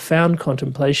profound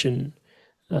contemplation,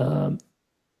 and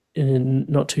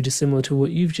not too dissimilar to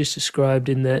what you've just described,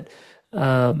 in that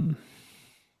our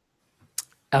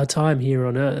time here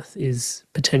on Earth is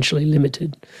potentially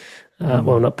limited.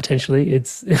 Well, not potentially.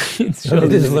 It's surely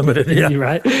it is limited. Yeah, you're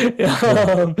right.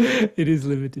 It is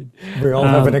limited. We all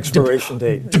have an expiration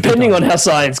date, depending on how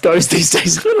science goes these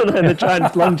days. I don't know. They're trying.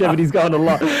 Longevity's going a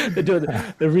lot.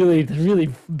 They're really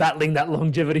battling that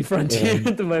longevity frontier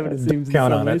at the moment. It seems.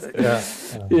 Count on it.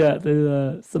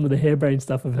 Yeah. Some of the harebrained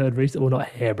stuff I've heard recently. Well, not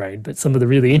harebrained, but some of the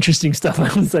really interesting stuff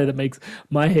I would say that makes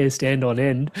my hair stand on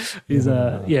end is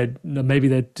maybe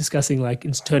they're discussing like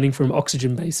it's turning from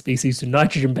oxygen-based species to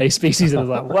nitrogen-based species. And I was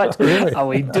like, what are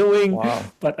we doing? Wow.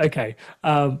 But okay.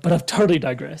 But I've totally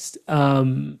digressed.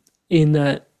 In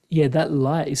that, that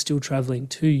light is still traveling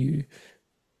to you,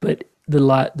 but the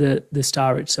light, the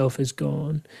star itself is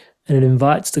gone. And it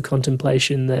invites the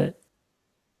contemplation that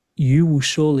you will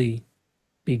surely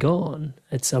be gone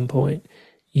at some point.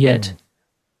 Yet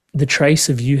the trace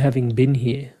of you having been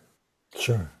here,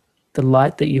 the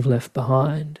light that you've left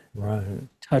behind,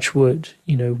 touch wood,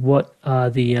 what are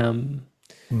the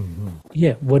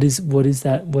what is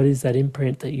that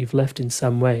imprint that you've left in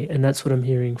some way? And that's what I'm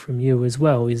hearing from you as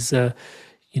well is and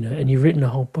you've written a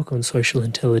whole book on social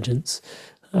intelligence.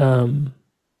 The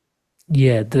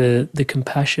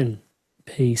compassion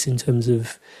piece in terms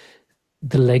of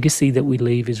the legacy that we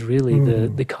leave is really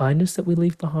the kindness that we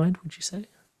leave behind, would you say?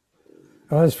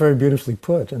 Oh, that's very beautifully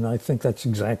put, and I think that's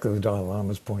exactly the Dalai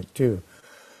Lama's point too,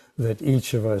 that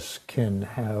each of us can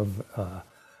have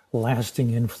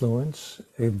lasting influence.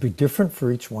 It'd be different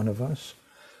for each one of us,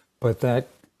 but that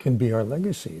can be our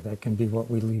legacy. That can be what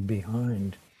we leave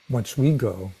behind. once we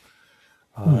go,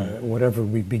 whatever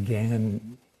we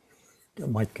began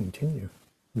might continue.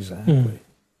 Exactly.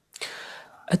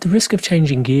 At the risk of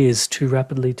changing gears too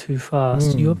rapidly, too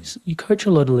fast, you coach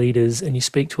a lot of leaders and you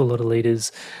speak to a lot of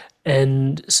leaders,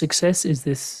 and success is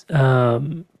this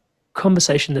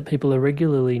conversation that people are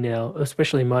regularly now,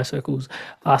 especially in my circles,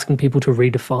 asking people to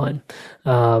redefine.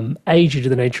 Due to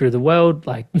the nature of the world,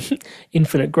 like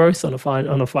infinite growth on a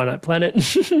finite planet,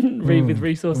 with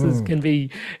resources can be,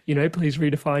 please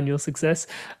redefine your success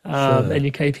and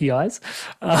your KPIs.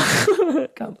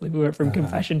 Can't believe we went from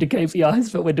compassion to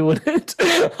KPIs, but we're doing it.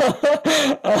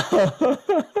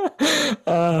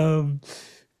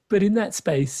 But in that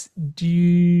space, do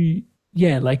you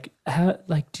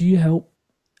help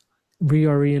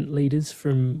reorient leaders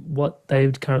from what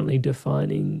they're currently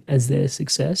defining as their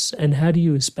success? And how do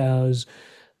you espouse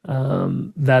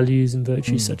values and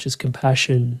virtues such as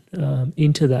compassion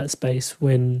into that space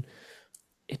when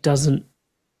it's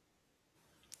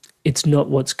not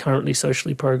what's currently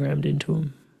socially programmed into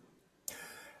them?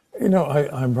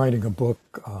 I'm writing a book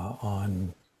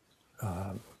on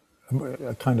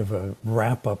a kind of a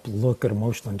wrap-up look at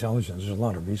emotional intelligence. There's a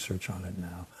lot of research on it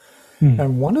now.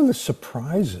 And one of the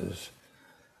surprises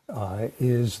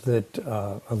is that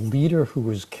a leader who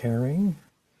is caring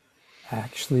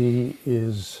actually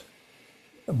is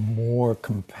more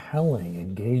compelling,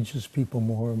 engages people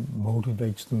more,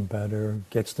 motivates them better,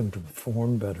 gets them to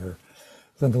perform better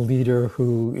than the leader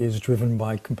who is driven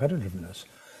by competitiveness.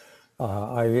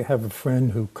 I have a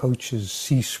friend who coaches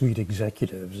C-suite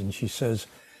executives, and she says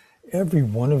every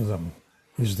one of them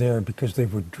is there because they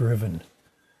were driven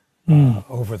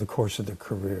over the course of their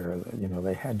career.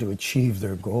 They had to achieve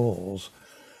their goals.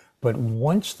 But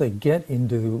once they get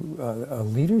into a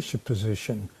leadership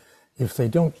position, if they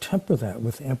don't temper that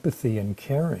with empathy and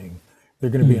caring, they're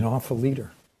going to be an awful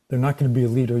leader. They're not going to be a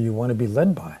leader you want to be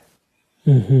led by.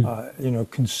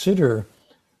 Consider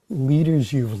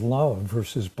leaders you've loved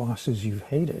versus bosses you've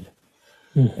hated.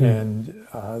 And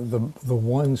the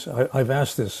ones, I've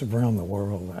asked this around the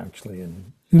world, actually,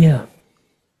 in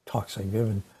talks I've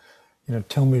given,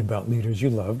 tell me about leaders you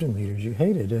loved and leaders you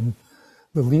hated. And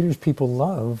the leaders people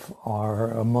love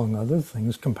are, among other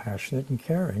things, compassionate and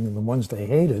caring. And the ones they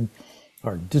hated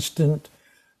are distant,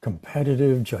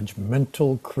 competitive,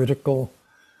 judgmental, critical.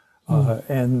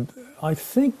 And I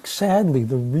think, sadly,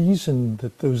 the reason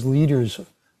that those leaders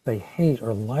they hate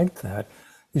are like that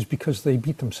is because they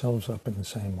beat themselves up in the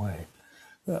same way.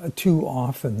 Too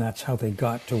often, that's how they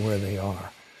got to where they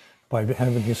are, by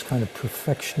having this kind of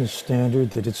perfectionist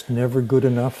standard that it's never good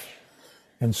enough.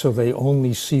 And so they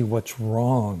only see what's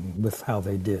wrong with how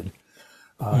they did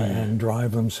and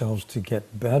drive themselves to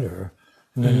get better.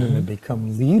 And then when they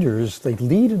become leaders, they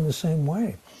lead in the same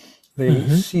way. They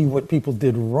see what people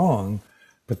did wrong,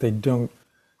 but they don't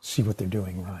see what they're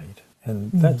doing right.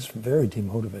 And that's very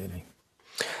demotivating.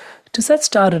 Does that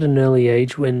start at an early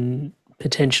age when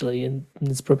potentially, and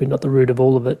it's probably not the root of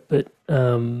all of it, but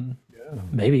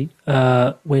maybe,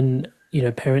 when,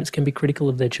 parents can be critical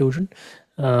of their children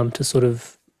to sort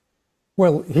of...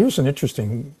 Well, here's an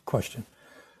interesting question.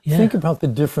 Think about the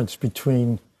difference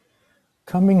between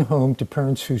coming home to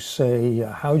parents who say,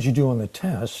 how'd you do on the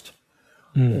test?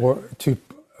 Or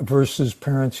versus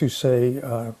parents who say,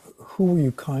 who were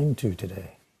you kind to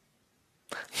today?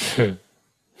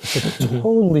 It's a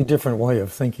totally different way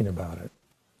of thinking about it.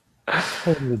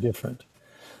 Totally different.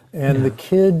 And the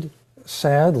kid,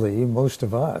 sadly, most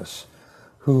of us,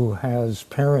 who has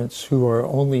parents who are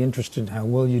only interested in how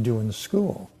well you do in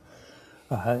school,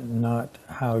 not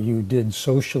how you did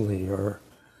socially, or,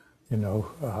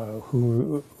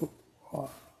 who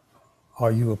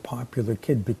are you a popular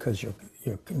kid because you're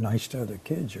nice to other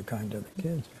kids, you're kind to other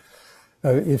kids.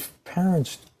 If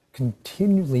parents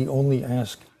continually only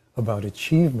ask about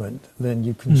achievement, then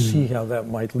you can see how that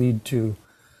might lead to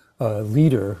a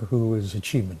leader who is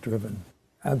achievement driven.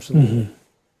 Absolutely.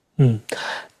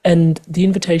 And the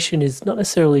invitation is not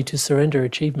necessarily to surrender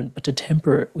achievement, but to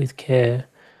temper it with care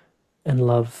and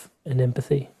love and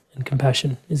empathy and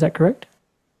compassion. Is that correct?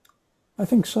 I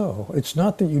think so. It's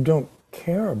not that you don't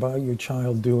care about your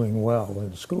child doing well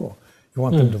in school. You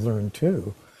want them to learn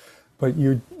too, but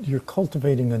you're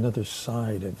cultivating another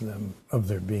side of them, of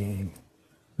their being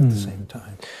at the same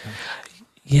time.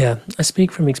 Yeah, I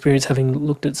speak from experience, having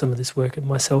looked at some of this work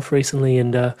myself recently,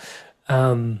 and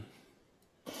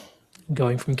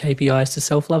going from KPIs to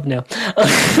self-love now.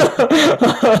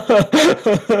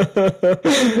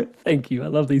 Thank you. I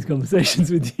love these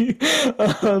conversations with you.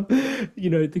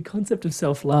 The concept of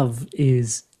self-love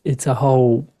it's a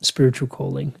whole spiritual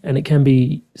calling, and it can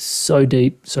be so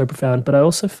deep, so profound. But I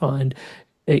also find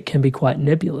it can be quite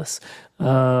nebulous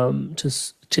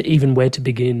to even where to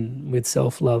begin with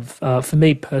self-love. For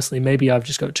me personally, maybe I've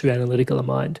just got too analytical a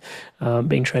mind,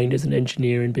 being trained as an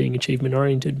engineer and being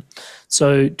achievement-oriented.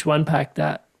 So to unpack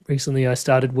that, recently I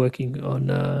started working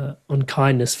on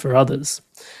kindness for others.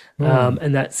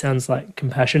 And that sounds like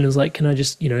compassion is like, can I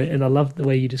just, and I love the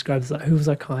way you describe it, like, who was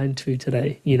I kind to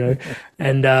today,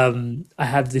 And I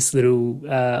have this little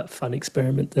fun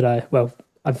experiment that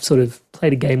I've sort of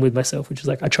played a game with myself, which is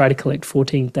like I try to collect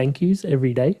 14 thank yous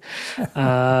every day.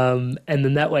 And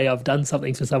then that way I've done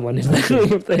something for someone if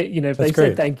they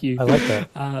say thank you. I like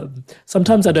that.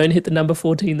 Sometimes I don't hit the number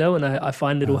 14 though, and I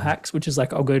find little hacks, which is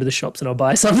like I'll go to the shops and I'll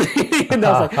buy something. And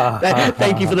I was like,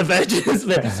 thank you for the purchase.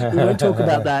 But we won't talk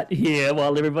about that here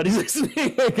while everybody's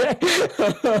listening, okay?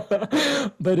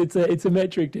 But it's a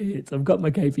metric to hit. So I've got my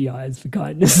KPIs for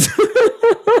kindness.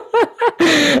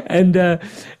 And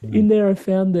in there I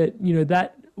found that,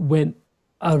 that went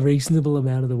a reasonable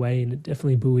amount of the way, and it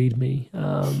definitely buoyed me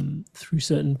through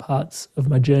certain parts of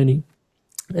my journey.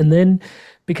 And then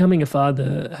becoming a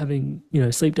father, having,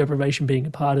 sleep deprivation being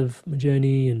a part of my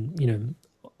journey, and,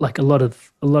 like a lot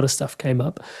of stuff came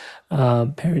up.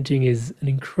 Parenting is an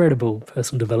incredible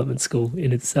personal development school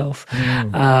in itself.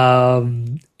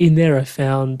 In there I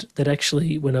found that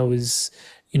actually when I was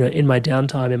in my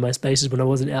downtime, in my spaces, when I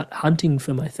wasn't out hunting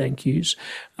for my thank yous,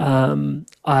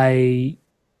 I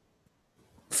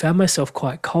found myself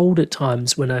quite cold at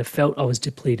times when I felt I was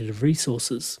depleted of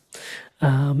resources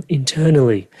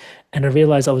internally. And I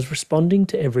realized I was responding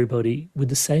to everybody with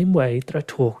the same way that I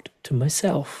talked to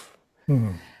myself.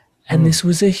 And this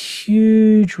was a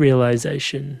huge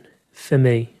realization for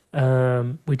me,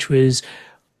 which was,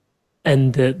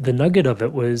 and the nugget of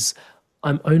it was,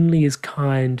 I'm only as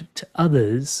kind to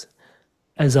others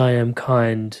as I am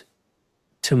kind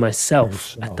to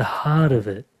myself at the heart of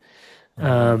it.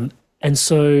 And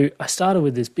so I started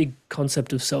with this big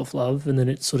concept of self-love, and then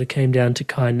it sort of came down to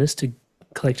kindness, to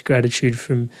collect gratitude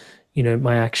from,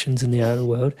 my actions in the outer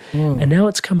world. And now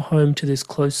it's come home to this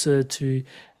closer to,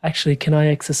 actually, can I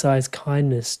exercise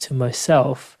kindness to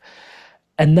myself?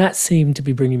 And that seemed to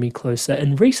be bringing me closer.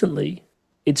 And recently,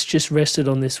 it's just rested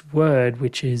on this word,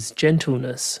 which is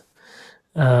gentleness,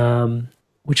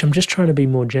 which I'm just trying to be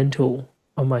more gentle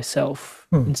on myself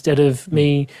instead of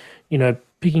me,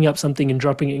 picking up something and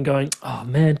dropping it and going, oh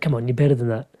man, come on, you're better than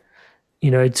that,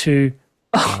 you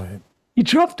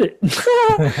dropped it,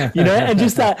 and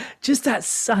just that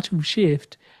subtle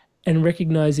shift, and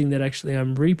recognizing that actually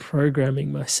I'm reprogramming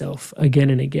myself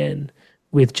again and again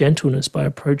with gentleness by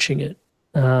approaching it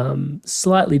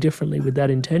slightly differently with that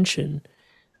intention.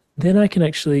 Then I can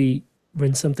actually,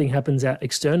 when something happens out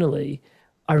externally,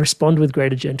 I respond with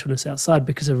greater gentleness outside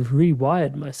because I've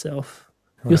rewired myself.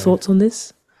 Your thoughts on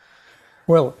this?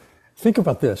 Well, think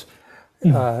about this.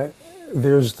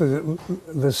 There's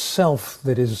the self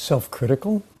that is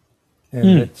self-critical,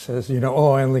 and it says, I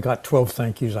only got 12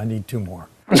 thank yous, I need 2 more.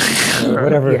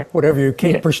 Whatever your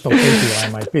personal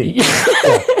KPI might be.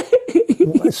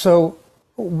 So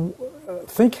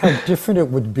think how different it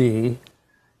would be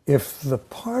if the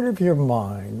part of your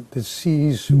mind that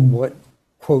sees what,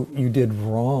 quote, you did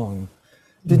wrong,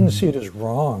 didn't see it as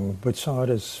wrong, but saw it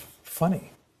as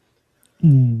funny,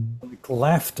 like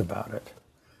laughed about it.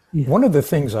 One of the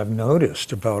things I've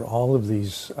noticed about all of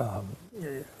these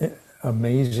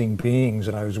amazing beings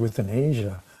that I was with in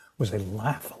Asia was they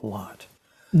laugh a lot,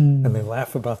 and they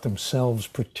laugh about themselves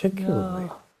particularly.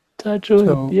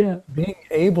 Being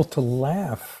able to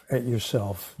laugh at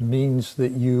yourself means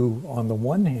that you, on the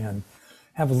one hand,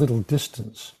 have a little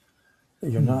distance, that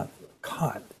you're not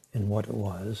caught in what it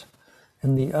was.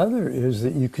 And the other is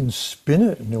that you can spin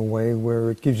it in a way where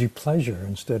it gives you pleasure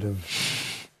instead of,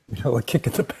 a kick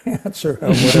in the pants or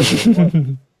whatever it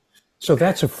was. So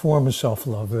that's a form of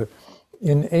self-love.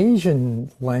 In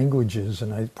Asian languages,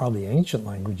 and probably ancient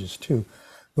languages too,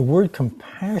 the word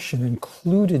compassion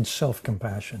included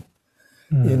self-compassion.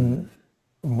 In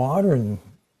modern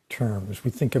terms,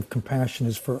 we think of compassion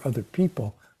as for other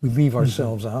people. We leave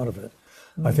ourselves out of it.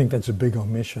 I think that's a big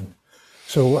omission.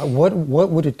 So what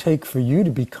would it take for you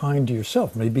to be kind to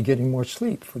yourself? Maybe getting more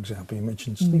sleep, for example. You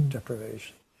mentioned sleep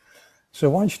deprivation. So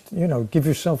why don't you, give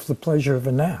yourself the pleasure of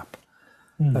a nap?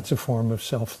 That's a form of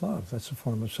self-love. That's a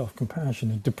form of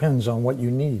self-compassion. It depends on what you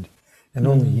need. And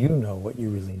only you know what you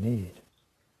really need.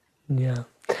 Yeah.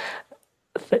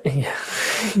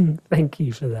 Thank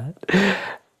you for that.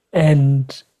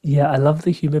 And I love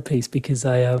the humor piece because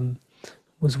I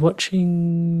was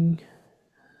watching,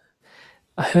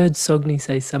 I heard Sogni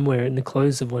say somewhere in the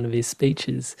close of one of his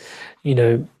speeches,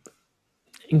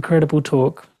 incredible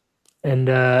talk, and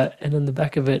on the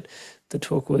back of it, the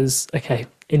talk was, okay,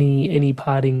 any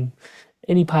parting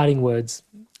words,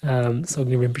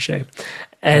 Sogni Rinpoche,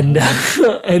 and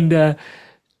and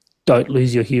don't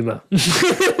lose your humor. Exactly.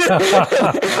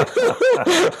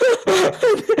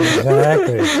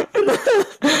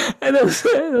 And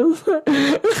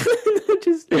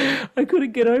I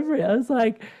couldn't get over it. I was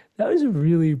like, that was a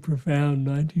really profound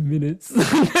 90 minutes.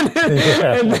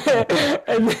 And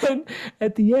then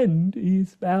at the end, he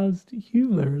espoused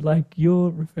humor like you're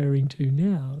referring to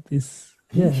now. He's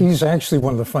actually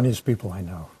one of the funniest people I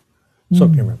know,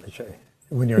 Sogni Rinpoche.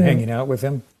 When you're hanging out with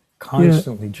him,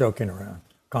 constantly joking around,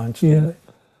 constantly.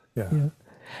 Yeah.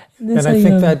 And I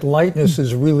think that lightness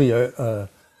is really a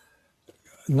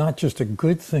not just a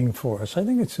good thing for us. I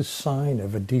think it's a sign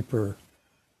of a deeper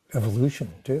evolution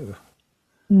too.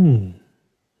 I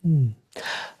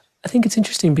think it's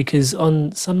interesting because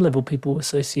on some level people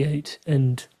associate,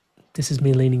 and this is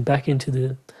me leaning back into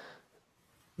the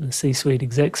C-suite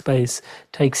exec space,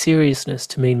 take seriousness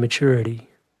to mean maturity.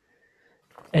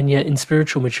 And yet in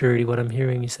spiritual maturity, what I'm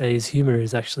hearing you say is humor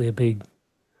is actually a big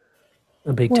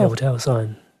telltale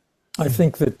sign. I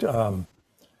think that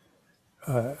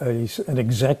an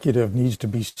executive needs to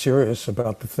be serious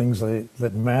about the things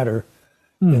that matter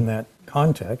in that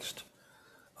context.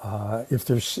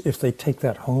 If they take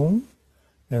that home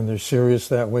and they're serious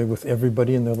that way with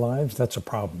everybody in their lives, that's a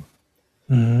problem.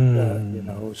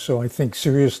 So I think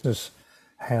seriousness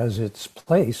has its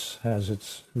place, has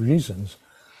its reasons,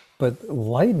 but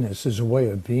lightness as a way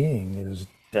of being is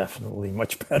definitely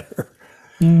much better.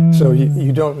 So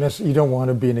you don't want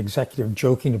to be an executive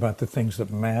joking about the things that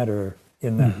matter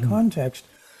in that context,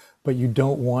 but you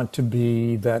don't want to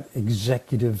be that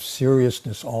executive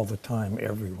seriousness all the time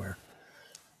everywhere.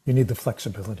 You need the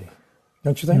flexibility,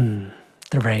 don't you think?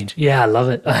 The range. Yeah, I love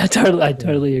it. I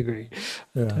totally agree.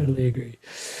 Yeah. Totally agree.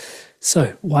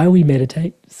 So why we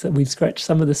meditate? So we've scratched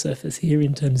some of the surface here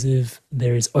in terms of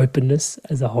there is openness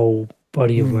as a whole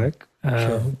body of work,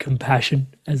 compassion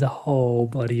as a whole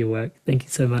body of work. Thank you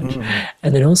so much.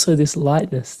 And then also this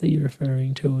lightness that you're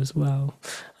referring to as well.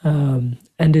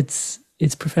 And it's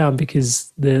profound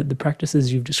because the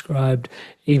practices you've described,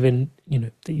 even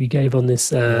that you gave on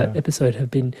this episode,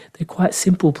 they're quite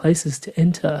simple places to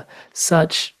enter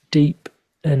such deep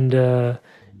and I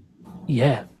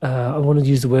want to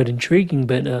use the word intriguing,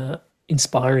 but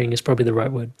inspiring is probably the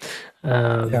right word.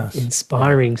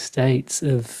 Inspiring states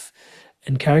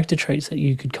and character traits that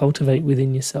you could cultivate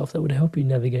within yourself that would help you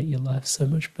navigate your life so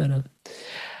much better.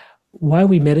 Why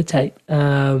we meditate?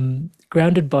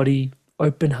 Grounded body,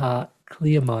 open heart,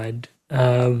 clear mind.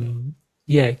 Can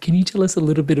you tell us a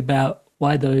little bit about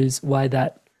why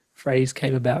that phrase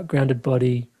came about? Grounded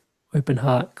body, open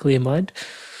heart, clear mind.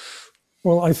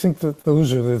 Well, I think that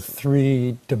those are the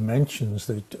three dimensions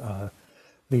that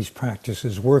these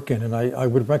practices work in. And I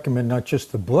would recommend not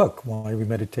just the book, Why We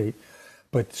Meditate,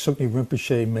 but Sogni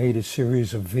Rinpoche made a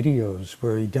series of videos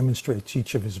where he demonstrates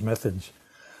each of his methods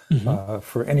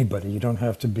for anybody. You don't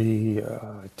have to be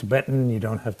Tibetan, you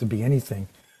don't have to be anything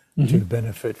to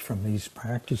benefit from these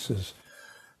practices.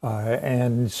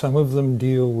 And some of them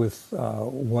deal with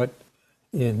what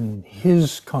in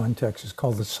his context is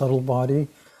called the subtle body.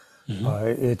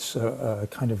 It's a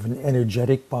kind of an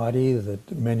energetic body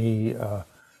that many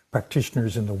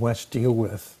practitioners in the West deal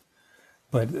with,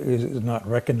 but is not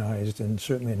recognized and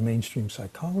certainly in mainstream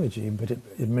psychology, but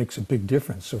it makes a big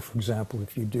difference. So for example,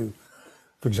 if you do,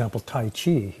 Tai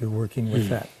Chi, you're working with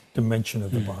that dimension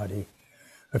of the body.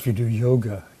 If you do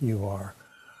yoga, you are.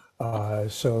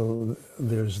 So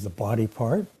there's the body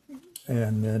part,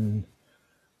 and then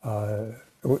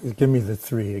give me the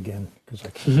three again, because I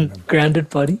can't remember. Grounded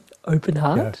body, open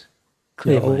heart,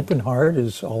 clear mind. Open heart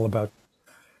is all about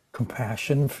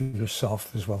compassion for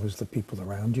yourself as well as the people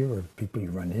around you or people you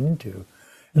run into.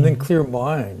 And then clear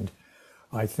mind,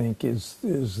 I think, is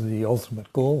the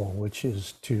ultimate goal, which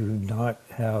is to not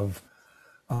have...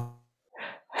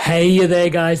 Hey, you there,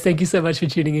 guys. Thank you so much for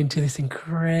tuning into this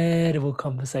incredible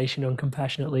conversation on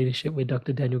compassionate leadership with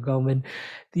Dr. Daniel Goleman.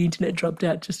 The internet dropped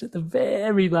out just at the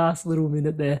very last little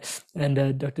minute there,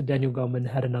 and Dr. Daniel Goleman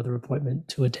had another appointment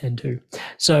to attend to.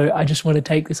 So I just want to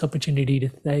take this opportunity to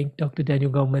thank Dr.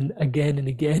 Daniel Goleman again and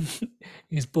again.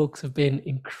 His books have been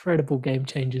incredible game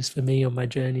changers for me on my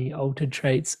journey, Altered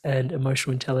Traits and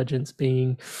Emotional Intelligence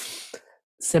being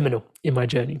seminal in my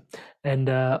journey. And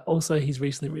also he's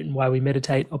recently written Why We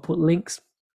Meditate. I'll put links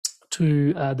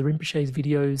to the Rinpoche's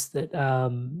videos that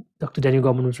Dr. Daniel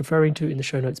Goleman was referring to in the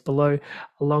show notes below,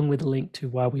 along with a link to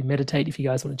Why We Meditate if you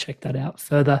guys want to check that out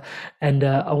further. And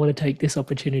I want to take this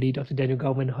opportunity, Dr. Daniel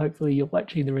Goleman, hopefully you're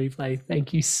watching the replay.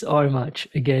 Thank you so much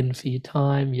again for your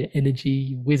time, your energy,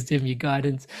 your wisdom, your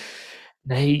guidance.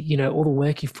 all the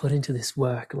work you've put into this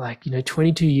work.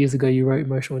 22 years ago, you wrote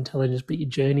Emotional Intelligence, but your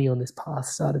journey on this path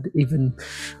started even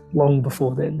long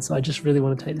before then. So I just really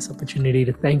want to take this opportunity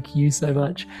to thank you so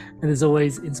much. And as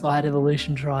always, Inspired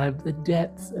Evolution Tribe, the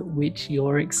depth at which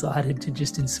you're excited to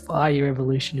just inspire your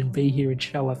evolution and be here and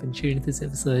show up and tune into these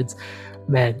episodes.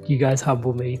 Man, you guys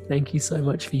humble me. Thank you so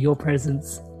much for your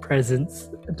presence,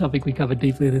 a topic we covered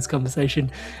deeply in this conversation,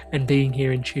 and being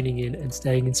here and tuning in and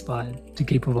staying inspired to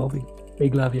keep evolving.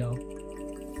 Big love, y'all.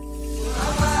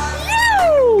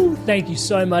 Thank you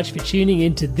so much for tuning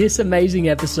in to this amazing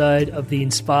episode of the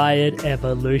Inspired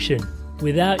Evolution.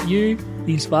 Without you,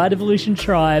 the Inspired Evolution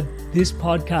Tribe, this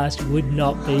podcast would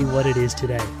not be what it is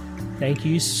today. Thank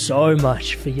you so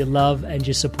much for your love and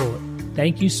your support.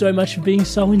 Thank you so much for being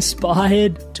so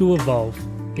inspired to evolve.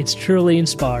 It's truly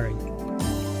inspiring.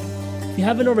 If you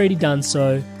haven't already done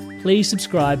so, please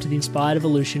subscribe to The Inspired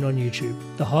Evolution on YouTube,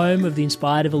 the home of The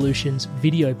Inspired Evolution's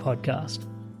video podcast.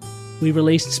 We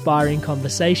release inspiring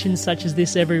conversations such as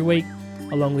this every week,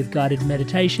 along with guided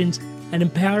meditations and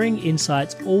empowering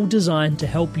insights, all designed to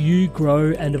help you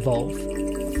grow and evolve.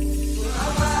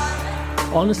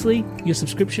 Honestly, your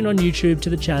subscription on YouTube to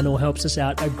the channel helps us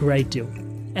out a great deal.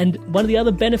 And one of the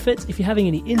other benefits, if you're having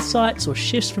any insights or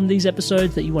shifts from these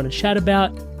episodes that you want to chat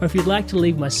about, or if you'd like to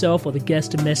leave myself or the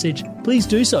guest a message, please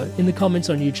do so in the comments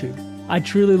on YouTube. I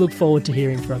truly look forward to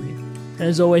hearing from you. And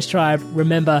as always, Tribe,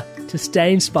 remember to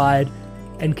stay inspired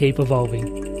and keep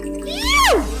evolving.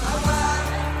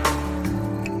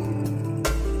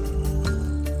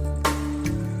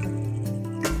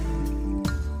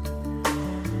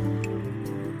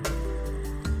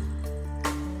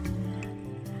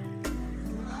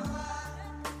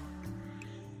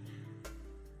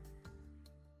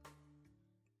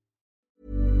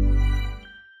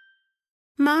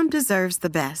 Mom deserves the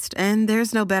best, and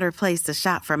there's no better place to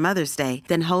shop for Mother's Day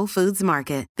than Whole Foods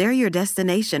Market. They're your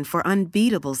destination for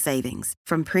unbeatable savings,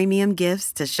 from premium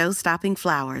gifts to show-stopping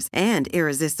flowers and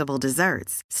irresistible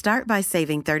desserts. Start by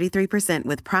saving 33%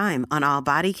 with Prime on all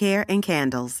body care and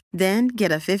candles. Then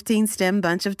get a 15-stem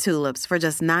bunch of tulips for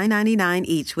just $9.99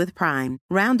 each with Prime.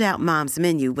 Round out Mom's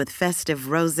menu with festive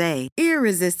rosé,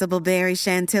 irresistible berry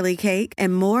chantilly cake,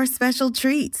 and more special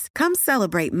treats. Come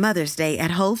celebrate Mother's Day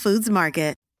at Whole Foods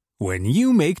Market. When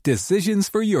you make decisions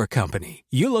for your company,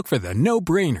 you look for the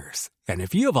no-brainers. And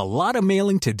if you have a lot of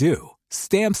mailing to do,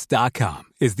 Stamps.com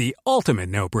is the ultimate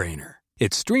no-brainer.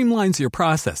 It streamlines your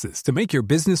processes to make your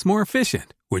business more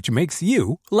efficient, which makes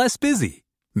you less busy.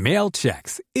 Mail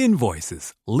checks,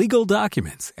 invoices, legal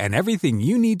documents, and everything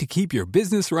you need to keep your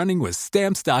business running with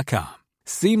Stamps.com.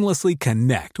 Seamlessly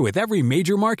connect with every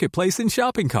major marketplace and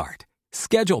shopping cart.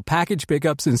 Schedule package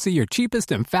pickups and see your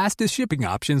cheapest and fastest shipping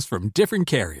options from different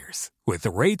carriers, with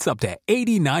rates up to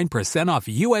 89% off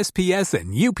USPS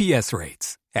and UPS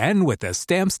rates. And with the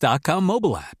Stamps.com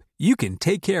mobile app, you can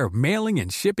take care of mailing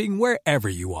and shipping wherever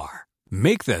you are.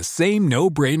 Make the same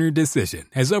no-brainer decision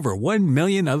as over 1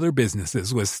 million other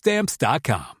businesses with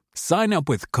Stamps.com. Sign up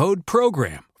with code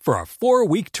PROGRAM for a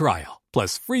 4-week trial,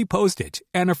 plus free postage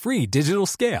and a free digital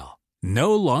scale.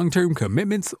 No long-term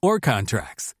commitments or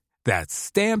contracts. That's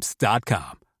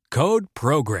Stamps.com. Code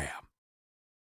PROGRAM.